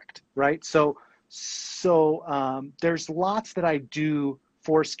incorrect, right? So there's lots that I do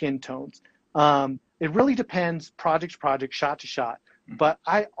for skin tones. It really depends project to project, shot to shot. but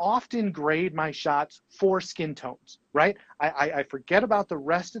I often grade my shots for skin tones, right? I forget about the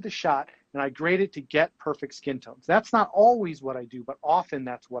rest of the shot and I grade it to get perfect skin tones. That's not always what I do, but often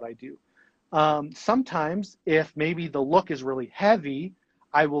that's what I do. Sometimes if maybe the look is really heavy,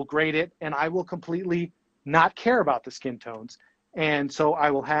 I will grade it and I will completely not care about the skin tones. And so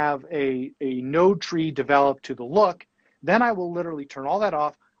I will have a node tree developed to the look. Then I will literally turn all that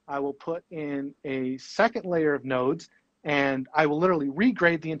off. I will put in a second layer of nodes and I will literally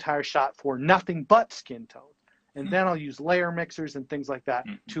regrade the entire shot for nothing but skin tone. And then I'll use layer mixers and things like that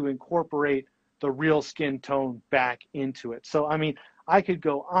to incorporate the real skin tone back into it. So, I mean, I could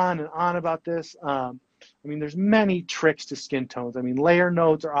go on and on about this. I mean, there's many tricks to skin tones. I mean, layer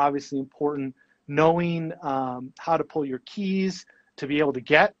nodes are obviously important. Knowing how to pull your keys to be able to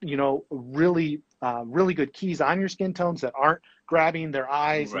get, you know, really good keys on your skin tones that aren't grabbing their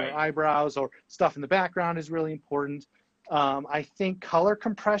eyes and their eyebrows or stuff in the background is really important. I think color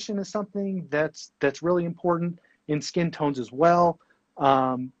compression is something that's really important in skin tones as well.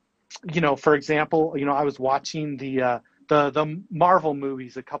 You know, for example, you know, I was watching the Marvel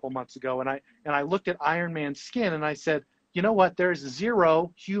movies a couple months ago, and I looked at Iron Man's skin, and I said, you know what? There's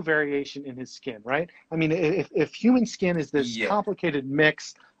zero hue variation in his skin, right? I mean, if human skin is this complicated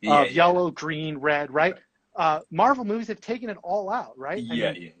mix of yellow, green, red, right? Marvel movies have taken it all out, right?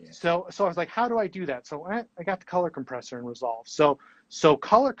 So I was like, how do I do that? So I got the color compressor in Resolve. So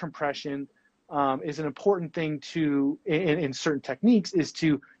color compression is an important thing to in certain techniques is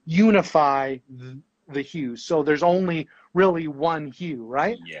to unify the hues. So there's only really one hue,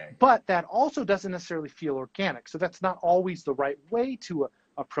 right? But that also doesn't necessarily feel organic. So that's not always the right way to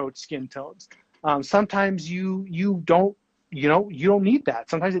approach skin tones. Sometimes you don't need that.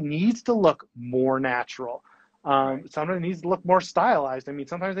 Sometimes it needs to look more natural. Sometimes it needs to look more stylized. I mean,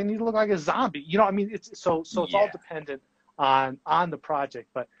 sometimes they need to look like a zombie. You know, I mean, it's all dependent on the project.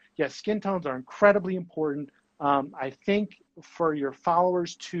 But yes, skin tones are incredibly important. I think for your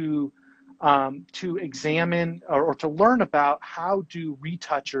followers to examine or to learn about how do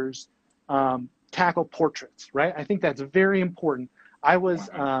retouchers tackle portraits, right? I think that's very important. I was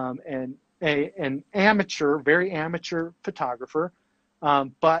an amateur, very amateur photographer,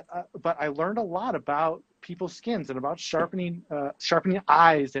 but I learned a lot about people's skins and about sharpening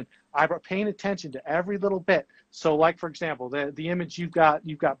eyes and paying attention to every little bit. So, like for example, the image you've got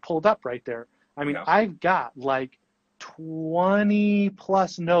pulled up right there. I mean, I've got like 20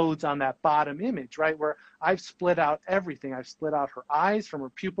 plus nodes on that bottom image, right? Where I've split out everything. I've split out her eyes from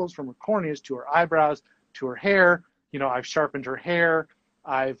her pupils, from her corneas to her eyebrows, to her hair. You know, I've sharpened her hair.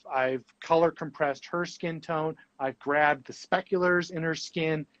 I've color compressed her skin tone. I've grabbed the speculars in her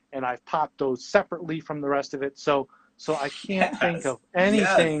skin and I've popped those separately from the rest of it. So I can't think of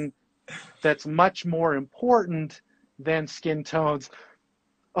anything that's much more important than skin tones.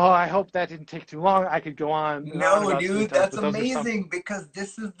 Oh, I hope that didn't take too long. I could go on. No, dude, that's amazing because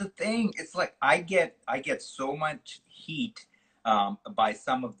this is the thing. It's like I get so much heat by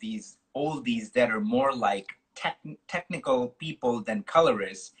some of these oldies that are more like technical people than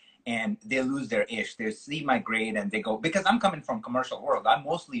colorists, and they lose their ish. They see my grade and they go, because I'm coming from commercial world. I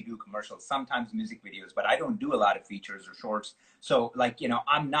mostly do commercials, sometimes music videos, but I don't do a lot of features or shorts. So like, you know,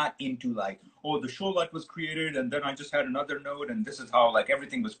 I'm not into like, oh, the show light was created and then I just had another node and this is how like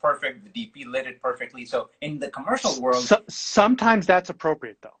everything was perfect. The DP lit it perfectly. So in the commercial world, sometimes that's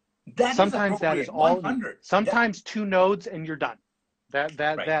appropriate though. Sometimes that is all. 100. Sometimes 2 nodes and you're done.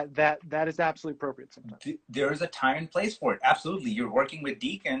 That is absolutely appropriate sometimes. There is a time and place for it. Absolutely. You're working with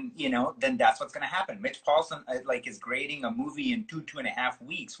Deke and, you know, then that's what's going to happen. Mitch Paulson like is grading a movie in 2.5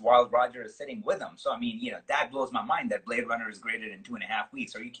 weeks while Roger is sitting with him. So, I mean, you know, that blows my mind that Blade Runner is graded in 2.5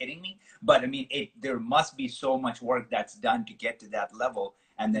 weeks. Are you kidding me? But I mean, there must be so much work that's done to get to that level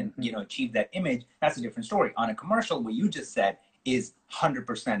and then, you know, achieve that image. That's a different story. On a commercial, what you just said is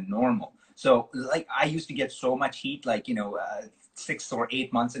 100% normal. So like I used to get so much heat, like, you know, 6 or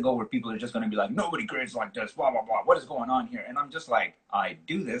 8 months ago where people are just going to be like, nobody grades like this, blah, blah, blah. What is going on here? And I'm just like, I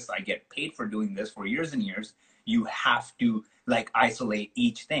do this. I get paid for doing this for years and years. You have to like isolate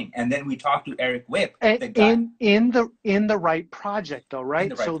each thing. And then we talked to Eric Whip. The guy, in the right project though,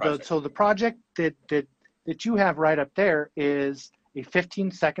 right? So the project that you have right up there is a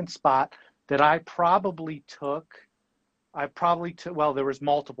 15-second spot that I probably took, well, there was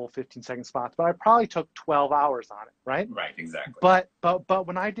multiple 15-second spots, but I probably took 12 hours on it, right? Right, exactly. But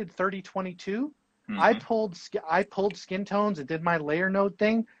when I did 3022, I pulled skin tones and did my layer node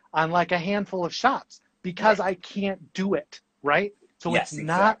thing on like a handful of shots because I can't do it, right? So it's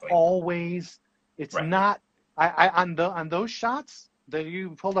not always, it's not, on those shots that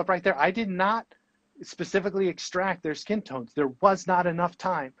you pulled up right there, I did not specifically extract their skin tones. There was not enough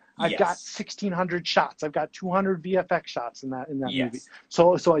time. I've got Yes. 1,600 shots. I've got 200 VFX shots in that movie. Yes.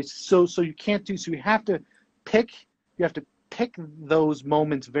 So you can't do. So you have to pick. You have to pick those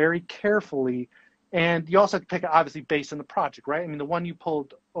moments very carefully, and you also have to pick it obviously based on the project, right? I mean, the one you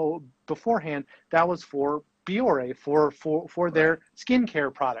pulled beforehand, that was for Biore for their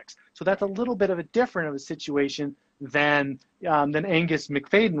skincare products. So that's a little bit of a different of a situation than Angus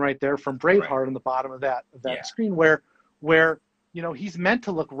McFadden right there from Braveheart on the bottom of that screen, where he's meant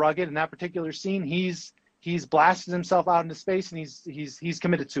to look rugged. In that particular scene, he's blasted himself out into space and he's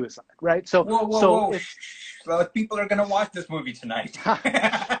committed suicide, right? So whoa. Well, people are gonna watch this movie tonight.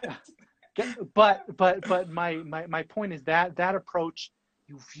 but my point is that approach,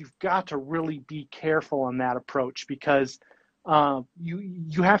 you've got to really be careful on that approach, because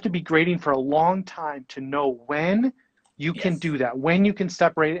you have to be grading for a long time to know when you can do that, when you can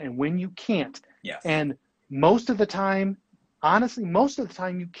separate it and when you can't. Yes. And most of the time, honestly,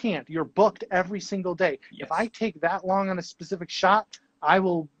 you can't. You're booked every single day. Yes. If I take that long on a specific shot, I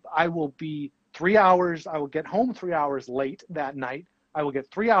will be 3 hours. I will get home 3 hours late that night. I will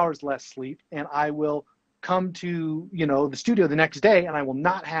get 3 hours less sleep, and I will come to the studio the next day, and I will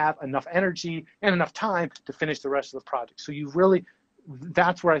not have enough energy and enough time to finish the rest of the project. So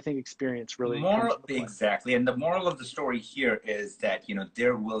that's where I think experience really comes into play. Exactly. And the moral of the story here is that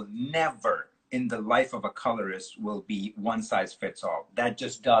there will never in the life of a colorist will be one size fits all. That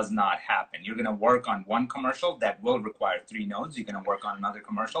just does not happen. You're going to work on one commercial that will require 3 nodes. You're going to work on another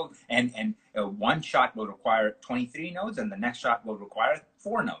commercial, and one shot will require 23 nodes, and the next shot will require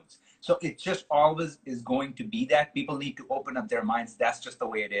 4 nodes. So it just always is going to be that. People need to open up their minds. That's just the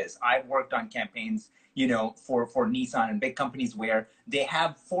way it is. I've worked on campaigns, for Nissan and big companies where they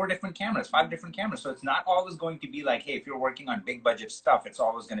have 4 different cameras, 5 different cameras. So it's not always going to be like, hey, if you're working on big budget stuff, it's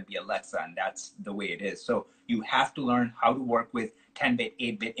always going to be Alexa, and that's the way it is. So you have to learn how to work with 10-bit,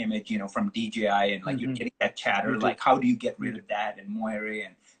 8-bit image, from DJI, and like you're getting that chatter, like how do you get rid of that, and Moire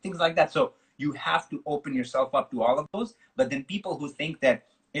and things like that. So you have to open yourself up to all of those. But then people who think that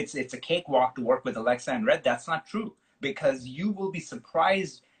it's a cakewalk to work with Alexa and Red, that's not true, because you will be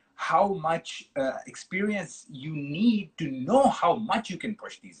surprised how much experience you need to know how much you can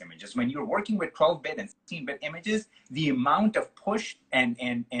push these images. When you're working with 12-bit and 16-bit images, the amount of push and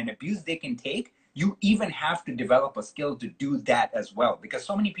abuse they can take, you even have to develop a skill to do that as well. Because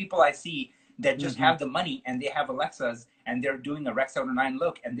so many people I see that just have the money and they have Alexas and they're doing a Rec. 709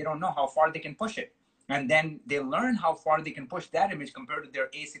 look and they don't know how far they can push it. And then they learn how far they can push that image compared to their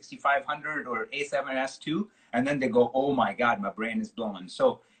A6500 or A7S II. And then they go, oh my God, my brain is blown.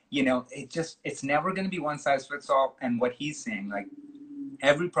 So, it's never going to be one size fits all. And what he's saying, like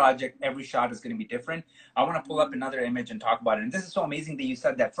every project, every shot is going to be different. I want to pull up another image and talk about it. And this is so amazing that you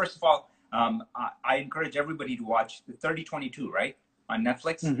said that. First of all, I encourage everybody to watch the 3022, right? On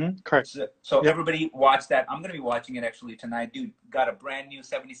Netflix. Correct. So everybody watch that. I'm going to be watching it actually tonight. Dude, got a brand new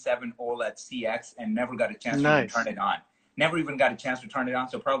 77 OLED CX and never got a chance to turn it on. Never even got a chance to turn it on.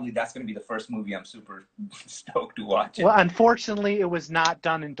 So probably that's going to be the first movie I'm super stoked to watch. Well, unfortunately, it was not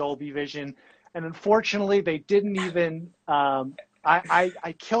done in Dolby Vision. And unfortunately, they didn't even,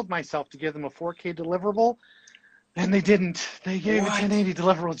 I killed myself to give them a 4K deliverable. And they didn't. They gave a 1080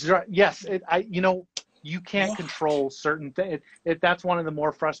 deliverable. Yes, you can't control certain things. That's one of the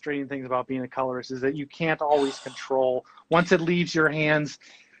more frustrating things about being a colorist, is that you can't always control. Once it leaves your hands,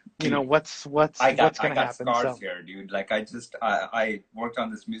 what's going to happen. I got scars here, dude. Like I worked on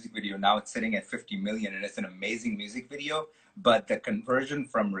this music video. Now it's sitting at 50 million, and it's an amazing music video. But the conversion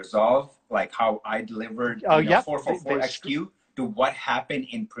from Resolve, like how I delivered 444XQ to what happened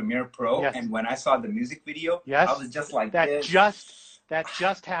in Premiere Pro, and when I saw the music video, I was just like, that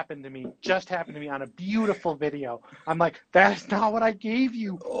just happened to me. Just happened to me on a beautiful video. I'm like, that is not what I gave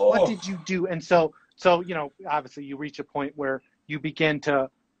you. What did you do? And so obviously you reach a point where you begin to,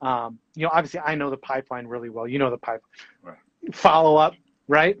 obviously I know the pipeline really well. You know the pipeline. Right. Follow up,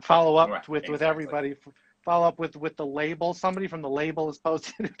 right? Follow up with everybody. Follow up with the label. Somebody from the label is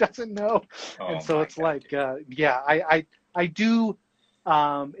posted who doesn't know. And so it's like, I do.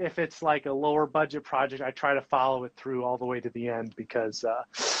 If it's like a lower budget project, I try to follow it through all the way to the end, because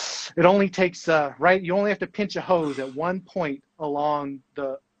it only takes you only have to pinch a hose at one point along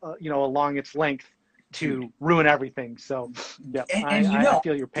the along its length to ruin everything. So yeah, I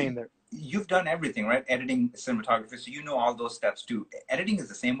feel your pain there. You've done everything, right? Editing, cinematography, so you know all those steps too. Editing is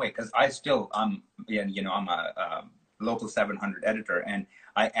the same way, because I still I'm a local 700 editor, and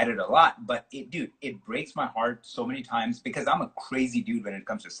I edit a lot. But dude, it breaks my heart so many times because I'm a crazy dude when it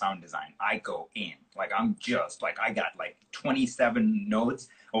comes to sound design. I go in like I'm just like I got like 27 notes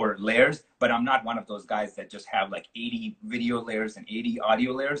or layers, but I'm not one of those guys that just have like 80 video layers and 80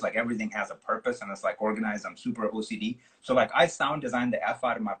 audio layers. Like everything has a purpose and it's like organized. I'm super OCD. So like I sound design the F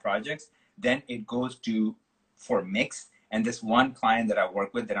out of my projects. Then it goes to for mix. And this one client that I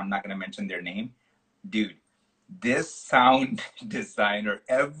work with that I'm not going to mention their name, dude, this sound designer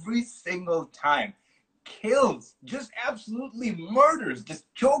every single time kills, just absolutely murders,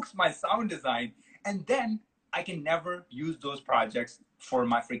 just chokes my sound design. And then I can never use those projects for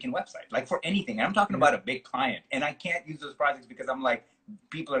my freaking website, like for anything. And I'm talking about a big client, and I can't use those projects because I'm like,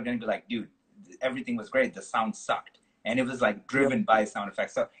 people are going to be like, dude, everything was great. The sound sucked. And it was like driven by sound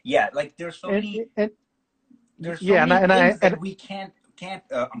effects. So yeah, like there's so many, there's so many things that we can't,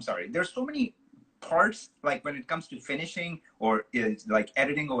 I'm sorry. There's so many parts, like when it comes to finishing or is like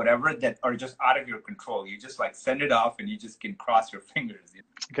editing or whatever, that are just out of your control. You just like send it off and you just can cross your fingers.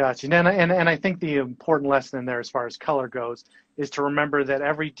 Gotcha. And I think the important lesson in there as far as color goes is to remember that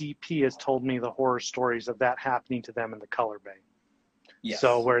every DP has told me the horror stories of that happening to them in the color bay. Yes.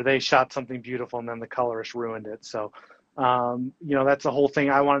 So where they shot something beautiful and then the colorist ruined it. So, you know, that's the whole thing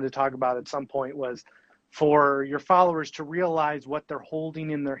I wanted to talk about at some point, was for your followers to realize what they're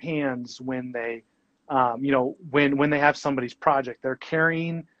holding in their hands when they, you know, when they have somebody's project. They're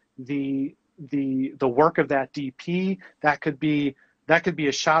carrying the work of that DP. That could be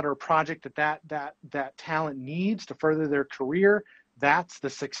a shot or a project that talent needs to further their career. That's the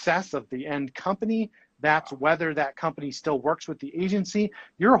success of the end company. That's whether that company still works with the agency.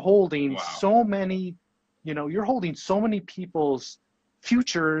 You're holding so many, you know, you're holding so many people's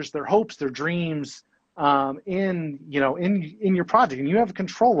futures, their hopes, their dreams, in, you know, in your project, and you have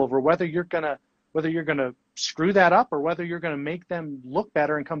control over whether you're gonna screw that up or whether you're gonna make them look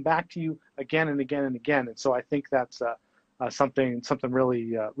better and come back to you again and again and again. And so I think that's something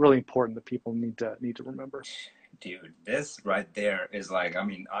really really important that people need to remember. Dude, this right there is like, I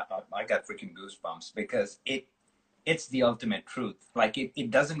mean, I got freaking goosebumps because it's the ultimate truth. Like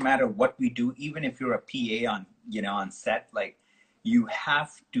it doesn't matter what we do, even if you're a PA on, you know, on set, like you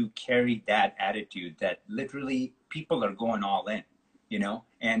have to carry that attitude that literally people are going all in, you know,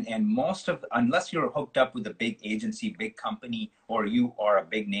 and most of, unless you're hooked up with a big agency, big company, or you are a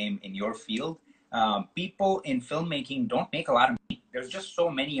big name in your field, people in filmmaking don't make a lot of money. There's just so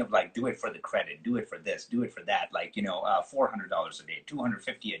many of like, do it for the credit, do it for this, do it for that. Like, you know, $400 a day, $250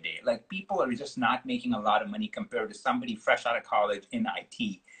 a day. Like people are just not making a lot of money compared to somebody fresh out of college in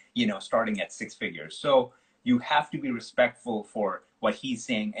IT, you know, starting at 6 figures. So you have to be respectful for what he's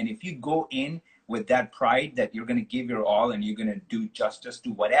saying. And if you go in with that pride that you're going to give your all and you're going to do justice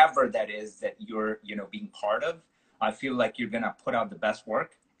to whatever that is that you're, you know, being part of, I feel like you're going to put out the best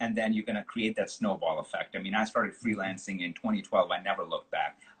work. And then you're going to create that snowball effect. I mean, I started freelancing in 2012. I never looked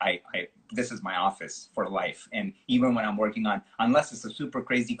back. This is my office for life. And even when I'm working on, unless it's a super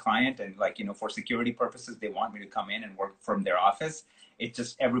crazy client and like, you know, for security purposes, they want me to come in and work from their office. It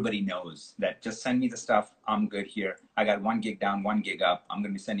just, everybody knows that just send me the stuff. I'm good here. I got 1 gig down, 1 gig up. I'm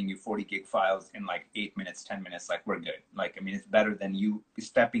going to be sending you 40 gig files in like 8 minutes, 10 minutes. Like we're good. Like, I mean, it's better than you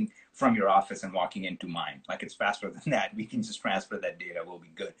stepping from your office and walking into mine. Like it's faster than that. We can just transfer that data. We'll be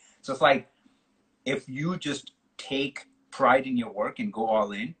good. So it's like, if you just take pride in your work and go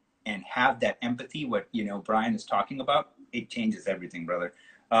all in and have that empathy, what, you know, Brian is talking about, it changes everything, brother.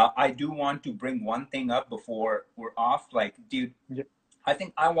 I do want to bring one thing up before we're off. Like, dude, I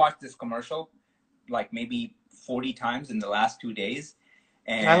think I watched this commercial like maybe 40 times in the last 2 days.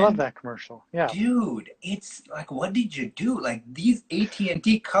 And I love that commercial. Yeah. Dude, it's like, what did you do? Like these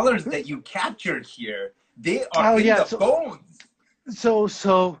AT&T colors that you captured here, they are in the bones. So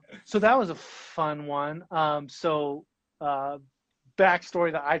that was a fun one.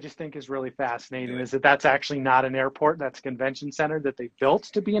 Backstory that I just think is really fascinating is that that's actually not an airport. That's a convention center that they built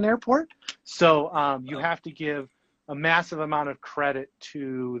to be an airport. So you have to give a massive amount of credit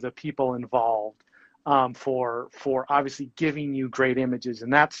to the people involved for obviously giving you great images.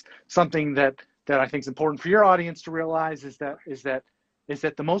 And that's something that I think is important for your audience to realize is that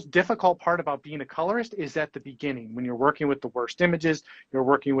the most difficult part about being a colorist is at the beginning, when you're working with the worst images, you're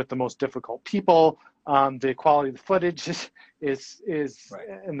working with the most difficult people. The quality of the footage is right.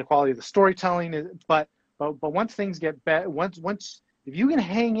 And the quality of the storytelling is, but once things get better, once if you can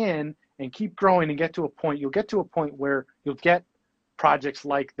hang in and keep growing and get to a point, you'll get to a point where you'll get projects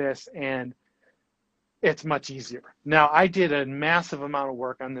like this and it's much easier. Now, I did a massive amount of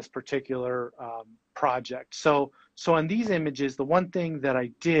work on this particular project. So on these images, the one thing that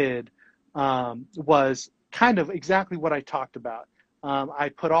I did was kind of exactly what I talked about. I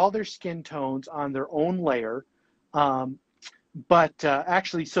put all their skin tones on their own layer. Um, but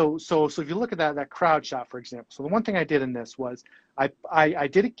actually, so if you look at that crowd shot, for example, so the one thing I did in this was I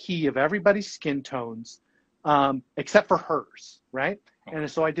did a key of everybody's skin tones, except for hers, right? And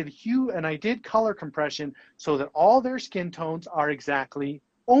so I did hue and I did color compression so that all their skin tones are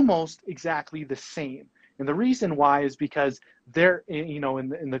almost exactly the same. And the reason why is because they're, you know,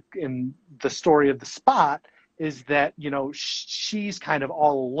 in the story of the spot is that, you know, she's kind of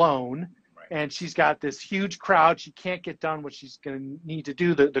all alone. And she's got this huge crowd. She can't get done what she's going to need to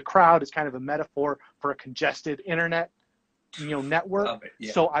do. The crowd is kind of a metaphor for a congested internet, you know, network. Love it,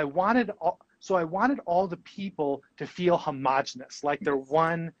 yeah. So I wanted all the people to feel homogenous, like they're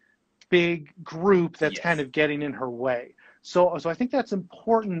one big group that's kind of getting in her way. So I think that's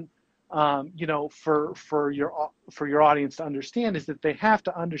important, you know, for your audience to understand, is that they have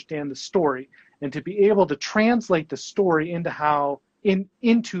to understand the story and to be able to translate the story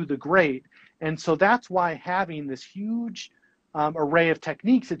into the grade. And so that's why having this huge array of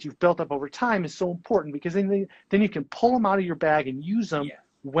techniques that you've built up over time is so important, because then you can pull them out of your bag and use them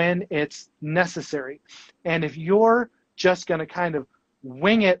when it's necessary. And if you're just going to kind of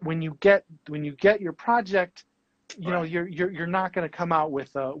wing it when you get your project, you know, you're not going to come out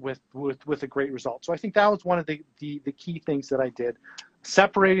with a great result. So I think that was one of the key things that I did.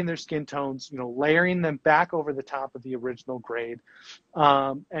 Separating their skin tones, you know, layering them back over the top of the original grade,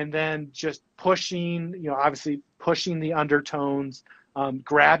 and then just pushing, you know, obviously pushing the undertones,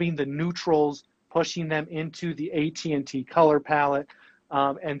 grabbing the neutrals, pushing them into the AT&T color palette,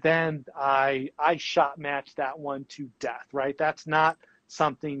 and then I shot matched that one to death, right? That's not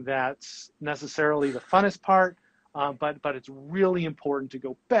something that's necessarily the funnest part, but it's really important to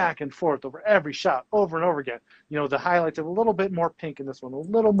go back and forth over every shot over and over again. You know, the highlights are a little bit more pink in this one, a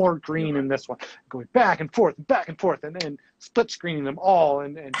little more green in this one, going back and forth, and then split screening them all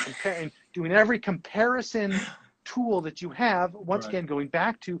and comparing, doing every comparison tool that you have. Once again, going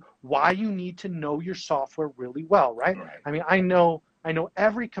back to why you need to know your software really well, right? I mean, I know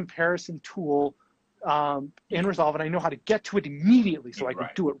every comparison tool in Resolve, and I know how to get to it immediately, so I can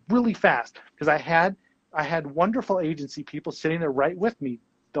do it really fast, because I had wonderful agency people sitting there right with me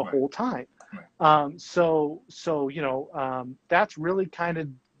the whole time. So you know, that's really kind of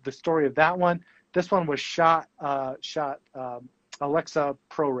the story of that one. This one was shot Alexa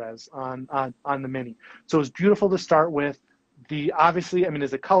ProRes on the Mini. So it was beautiful to start with. Obviously, I mean,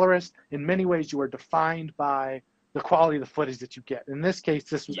 as a colorist, in many ways you are defined by the quality of the footage that you get. In this case,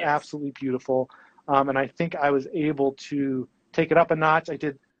 this was absolutely beautiful. And I think I was able to take it up a notch. I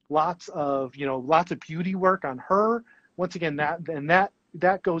did lots of beauty work on her. Once again,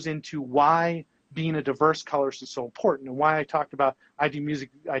 that goes into why being a diverse colorist is so important, and why I talked about I do music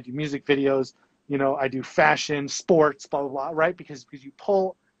videos, you know, I do fashion, sports, blah blah blah, right? Because you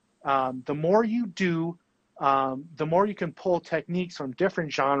pull, the more you do, the more you can pull techniques from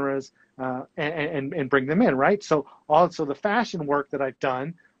different genres and bring them in, right? So also the fashion work that I've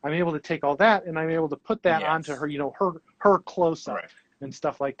done, I'm able to take all that and I'm able to put that onto her, you know, her close up. And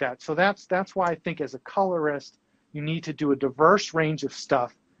stuff like that. So that's why I think as a colorist, you need to do a diverse range of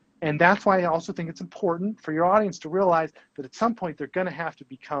stuff. And that's why I also think it's important for your audience to realize that at some point they're going to have to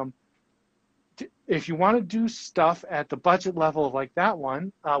become, if you want to do stuff at the budget level of like that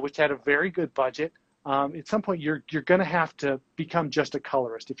one, which had a very good budget, at some point you're going to have to become just a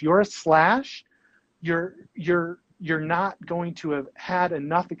colorist. If you're a slash, you're not going to have had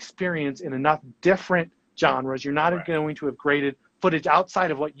enough experience in enough different genres. You're not going to have graded footage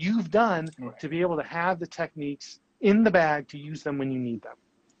outside of what you've done to be able to have the techniques in the bag to use them when you need them.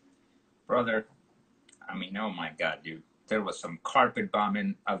 Brother, I mean, oh my God, dude. There was some carpet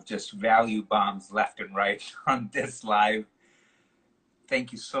bombing of just value bombs left and right on this live.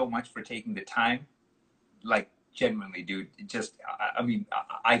 Thank you so much for taking the time. Like, genuinely, dude. Just, I mean,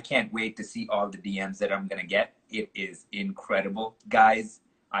 I can't wait to see all the DMs that I'm going to get. It is incredible. Guys,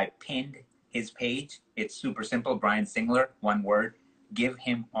 I pinned his page. It's super simple. Brian Singler, one word. Give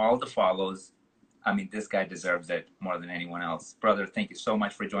him all the follows. I mean, this guy deserves it more than anyone else. Brother, thank you so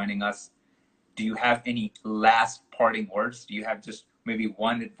much for joining us. Do you have any last parting words? Do you have just maybe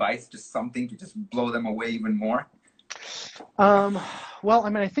one advice, just something to just blow them away even more? Well, I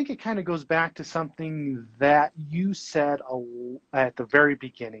mean, I think it kind of goes back to something that you said at the very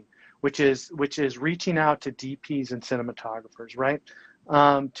beginning, which is reaching out to DPs and cinematographers, right?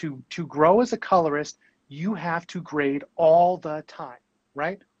 To grow as a colorist, you have to grade all the time,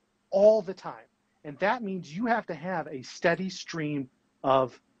 right? All the time. And that means you have to have a steady stream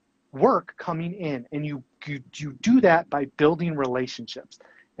of work coming in, and you do that by building relationships.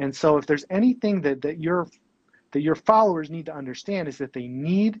 And so if there's anything that you're that your followers need to understand is that they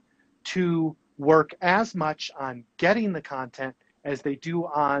need to work as much on getting the content as they do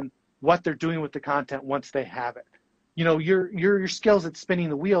on what they're doing with the content once they have it. You know, your skills at spinning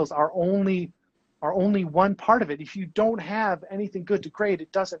the wheels are only one part of it. If you don't have anything good to grade,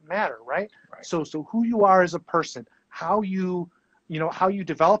 it doesn't matter, right? Right. So who you are as a person, how you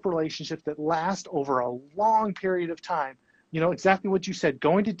develop relationships that last over a long period of time. You know, exactly what you said,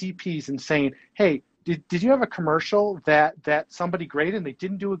 going to DPs and saying, hey, did you have a commercial that somebody graded and they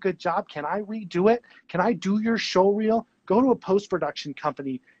didn't do a good job? Can I redo it? Can I do your show reel? Go to a post-production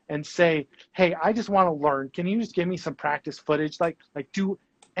company and say, hey, I just want to learn. Can you just give me some practice footage? Like do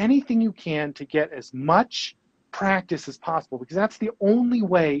anything you can to get as much practice as possible, because that's the only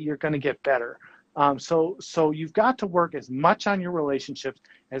way you're going to get better. So you've got to work as much on your relationships,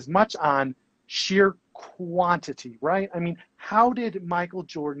 as much on sheer quantity, right? I mean, how did Michael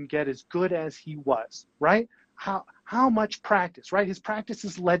Jordan get as good as he was, right? How much practice, right? His practice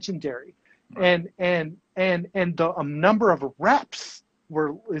is legendary, right. and the number of reps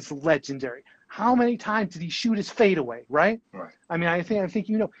is legendary. How many times did he shoot his fadeaway, right? Right. I mean, I think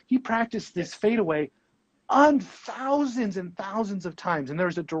he practiced this fadeaway on thousands and thousands of times, and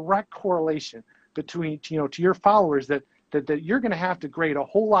there's a direct correlation between to your followers that you're going to have to grade a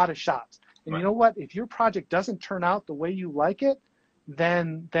whole lot of shots. And right. You know what? If your project doesn't turn out the way you like it,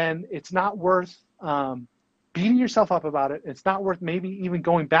 then it's not worth beating yourself up about it. It's not worth maybe even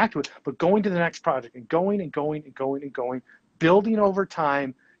going back to it, but going to the next project and going, building over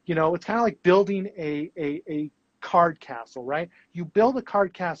time. You know, it's kind of like building a card castle, right? You build a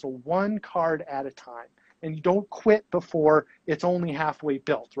card castle one card at a time, and you don't quit before it's only halfway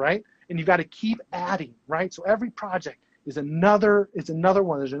built, right? And you've got to keep adding, right? So every project is another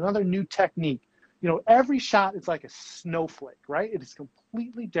one. There's another new technique. You know, every shot is like a snowflake, right? It is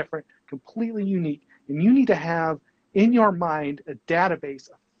completely different, completely unique. And you need to have in your mind a database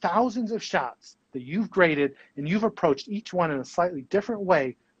of thousands of shots that you've graded, and you've approached each one in a slightly different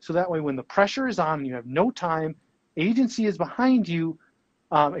way. So that way, when the pressure is on and you have no time, agency is behind you,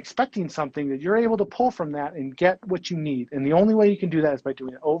 expecting something, that you're able to pull from that and get what you need. And the only way you can do that is by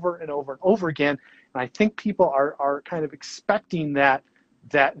doing it over and over and over again. And I think people are kind of expecting that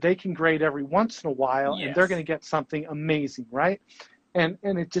they can grade every once in a while, yes, and they're going to get something amazing, right? And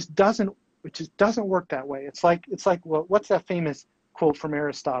it just doesn't work that way. It's like well, what's that famous quote from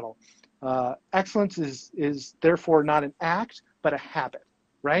Aristotle? Excellence is therefore not an act but a habit,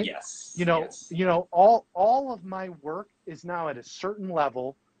 right? Yes. Yes. All of my work is now at a certain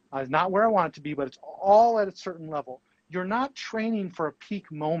level. Not where I want it to be, but it's all at a certain level. You're not training for a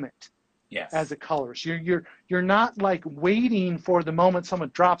peak moment. Yes. As a colorist, you're not like waiting for the moment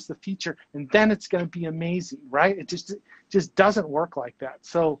someone drops the feature and then it's going to be amazing, right? It just doesn't work like that.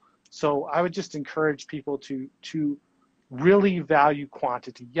 So I would just encourage people to really value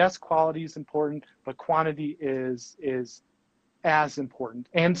quantity. Yes, quality is important, but quantity is as important,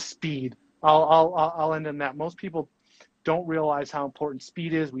 and speed. I'll end on that. Most people don't realize how important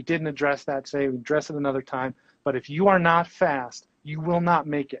speed is. We didn't address that today. We address it another time. But if you are not fast, you will not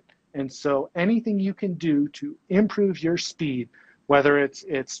make it. And so anything you can do to improve your speed, whether it's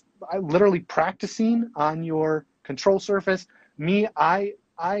literally practicing on your control surface. I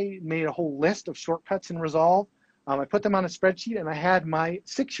made a whole list of shortcuts in Resolve. I put them on a spreadsheet, and I had my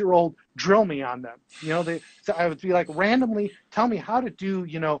 6-year-old drill me on them. So I would be like, randomly tell me how to do,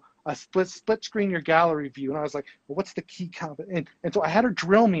 a split screen your gallery view. And I was like, well, what's the key combination? And so I had her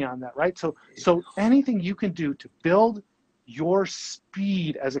drill me on that, right? So anything you can do to build your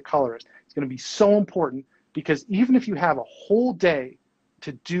speed as a colorist is going to be so important, because even if you have a whole day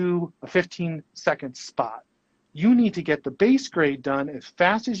to do a 15-second spot, you need to get the base grade done as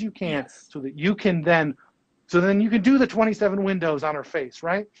fast as you can, yes, so that you can then you can do the 27 windows on her face,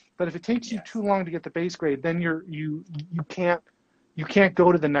 right? But if it takes you too long to get the base grade, then you can't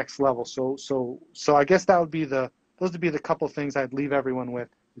go to the next level. So I guess those would be the couple things I'd leave everyone with: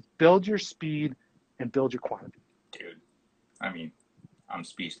 is build your speed and build your quantity. Dude, I mean, I'm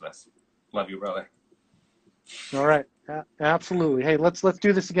speechless. Love you, brother. All right, absolutely. Hey, let's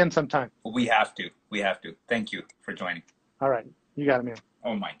do this again sometime. We have to. Thank you for joining. All right, you got it, man.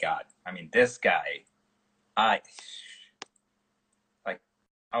 Oh my God. I mean, this guy. How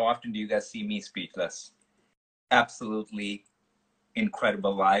often do you guys see me speechless? Absolutely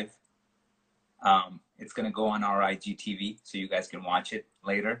incredible live. It's going to go on our IGTV, so you guys can watch it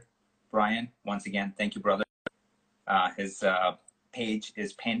later. Brian, once again, thank you, brother. His page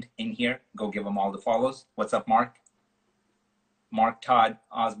is pinned in here. Go give him all the follows. What's up, Mark? Mark Todd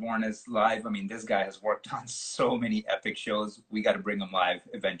Osborne is live. I mean, this guy has worked on so many epic shows. We got to bring him live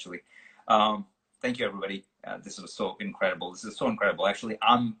eventually. Thank you, everybody. This was so incredible. This is so incredible. Actually,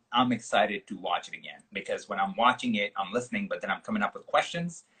 I'm excited to watch it again because when I'm watching it, I'm listening, but then I'm coming up with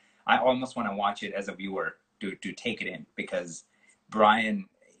questions. I almost want to watch it as a viewer to take it in because Brian,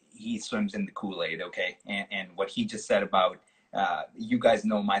 he swims in the Kool-Aid, okay? And what he just said about you guys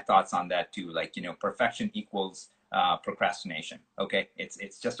know my thoughts on that too. Like, perfection equals procrastination. Okay,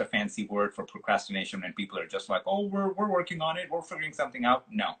 it's just a fancy word for procrastination, and people are just like, oh, we're working on it, we're figuring something out.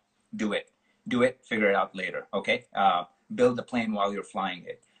 No, do it, figure it out later. Okay, build the plane while you're flying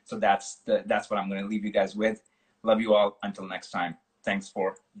it. So that's what I'm going to leave you guys with. Love you all. Until next time. Thanks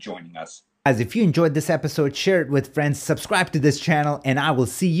for joining us. As if you enjoyed this episode, share it with friends, subscribe to this channel, and I will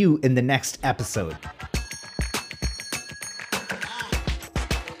see you in the next episode.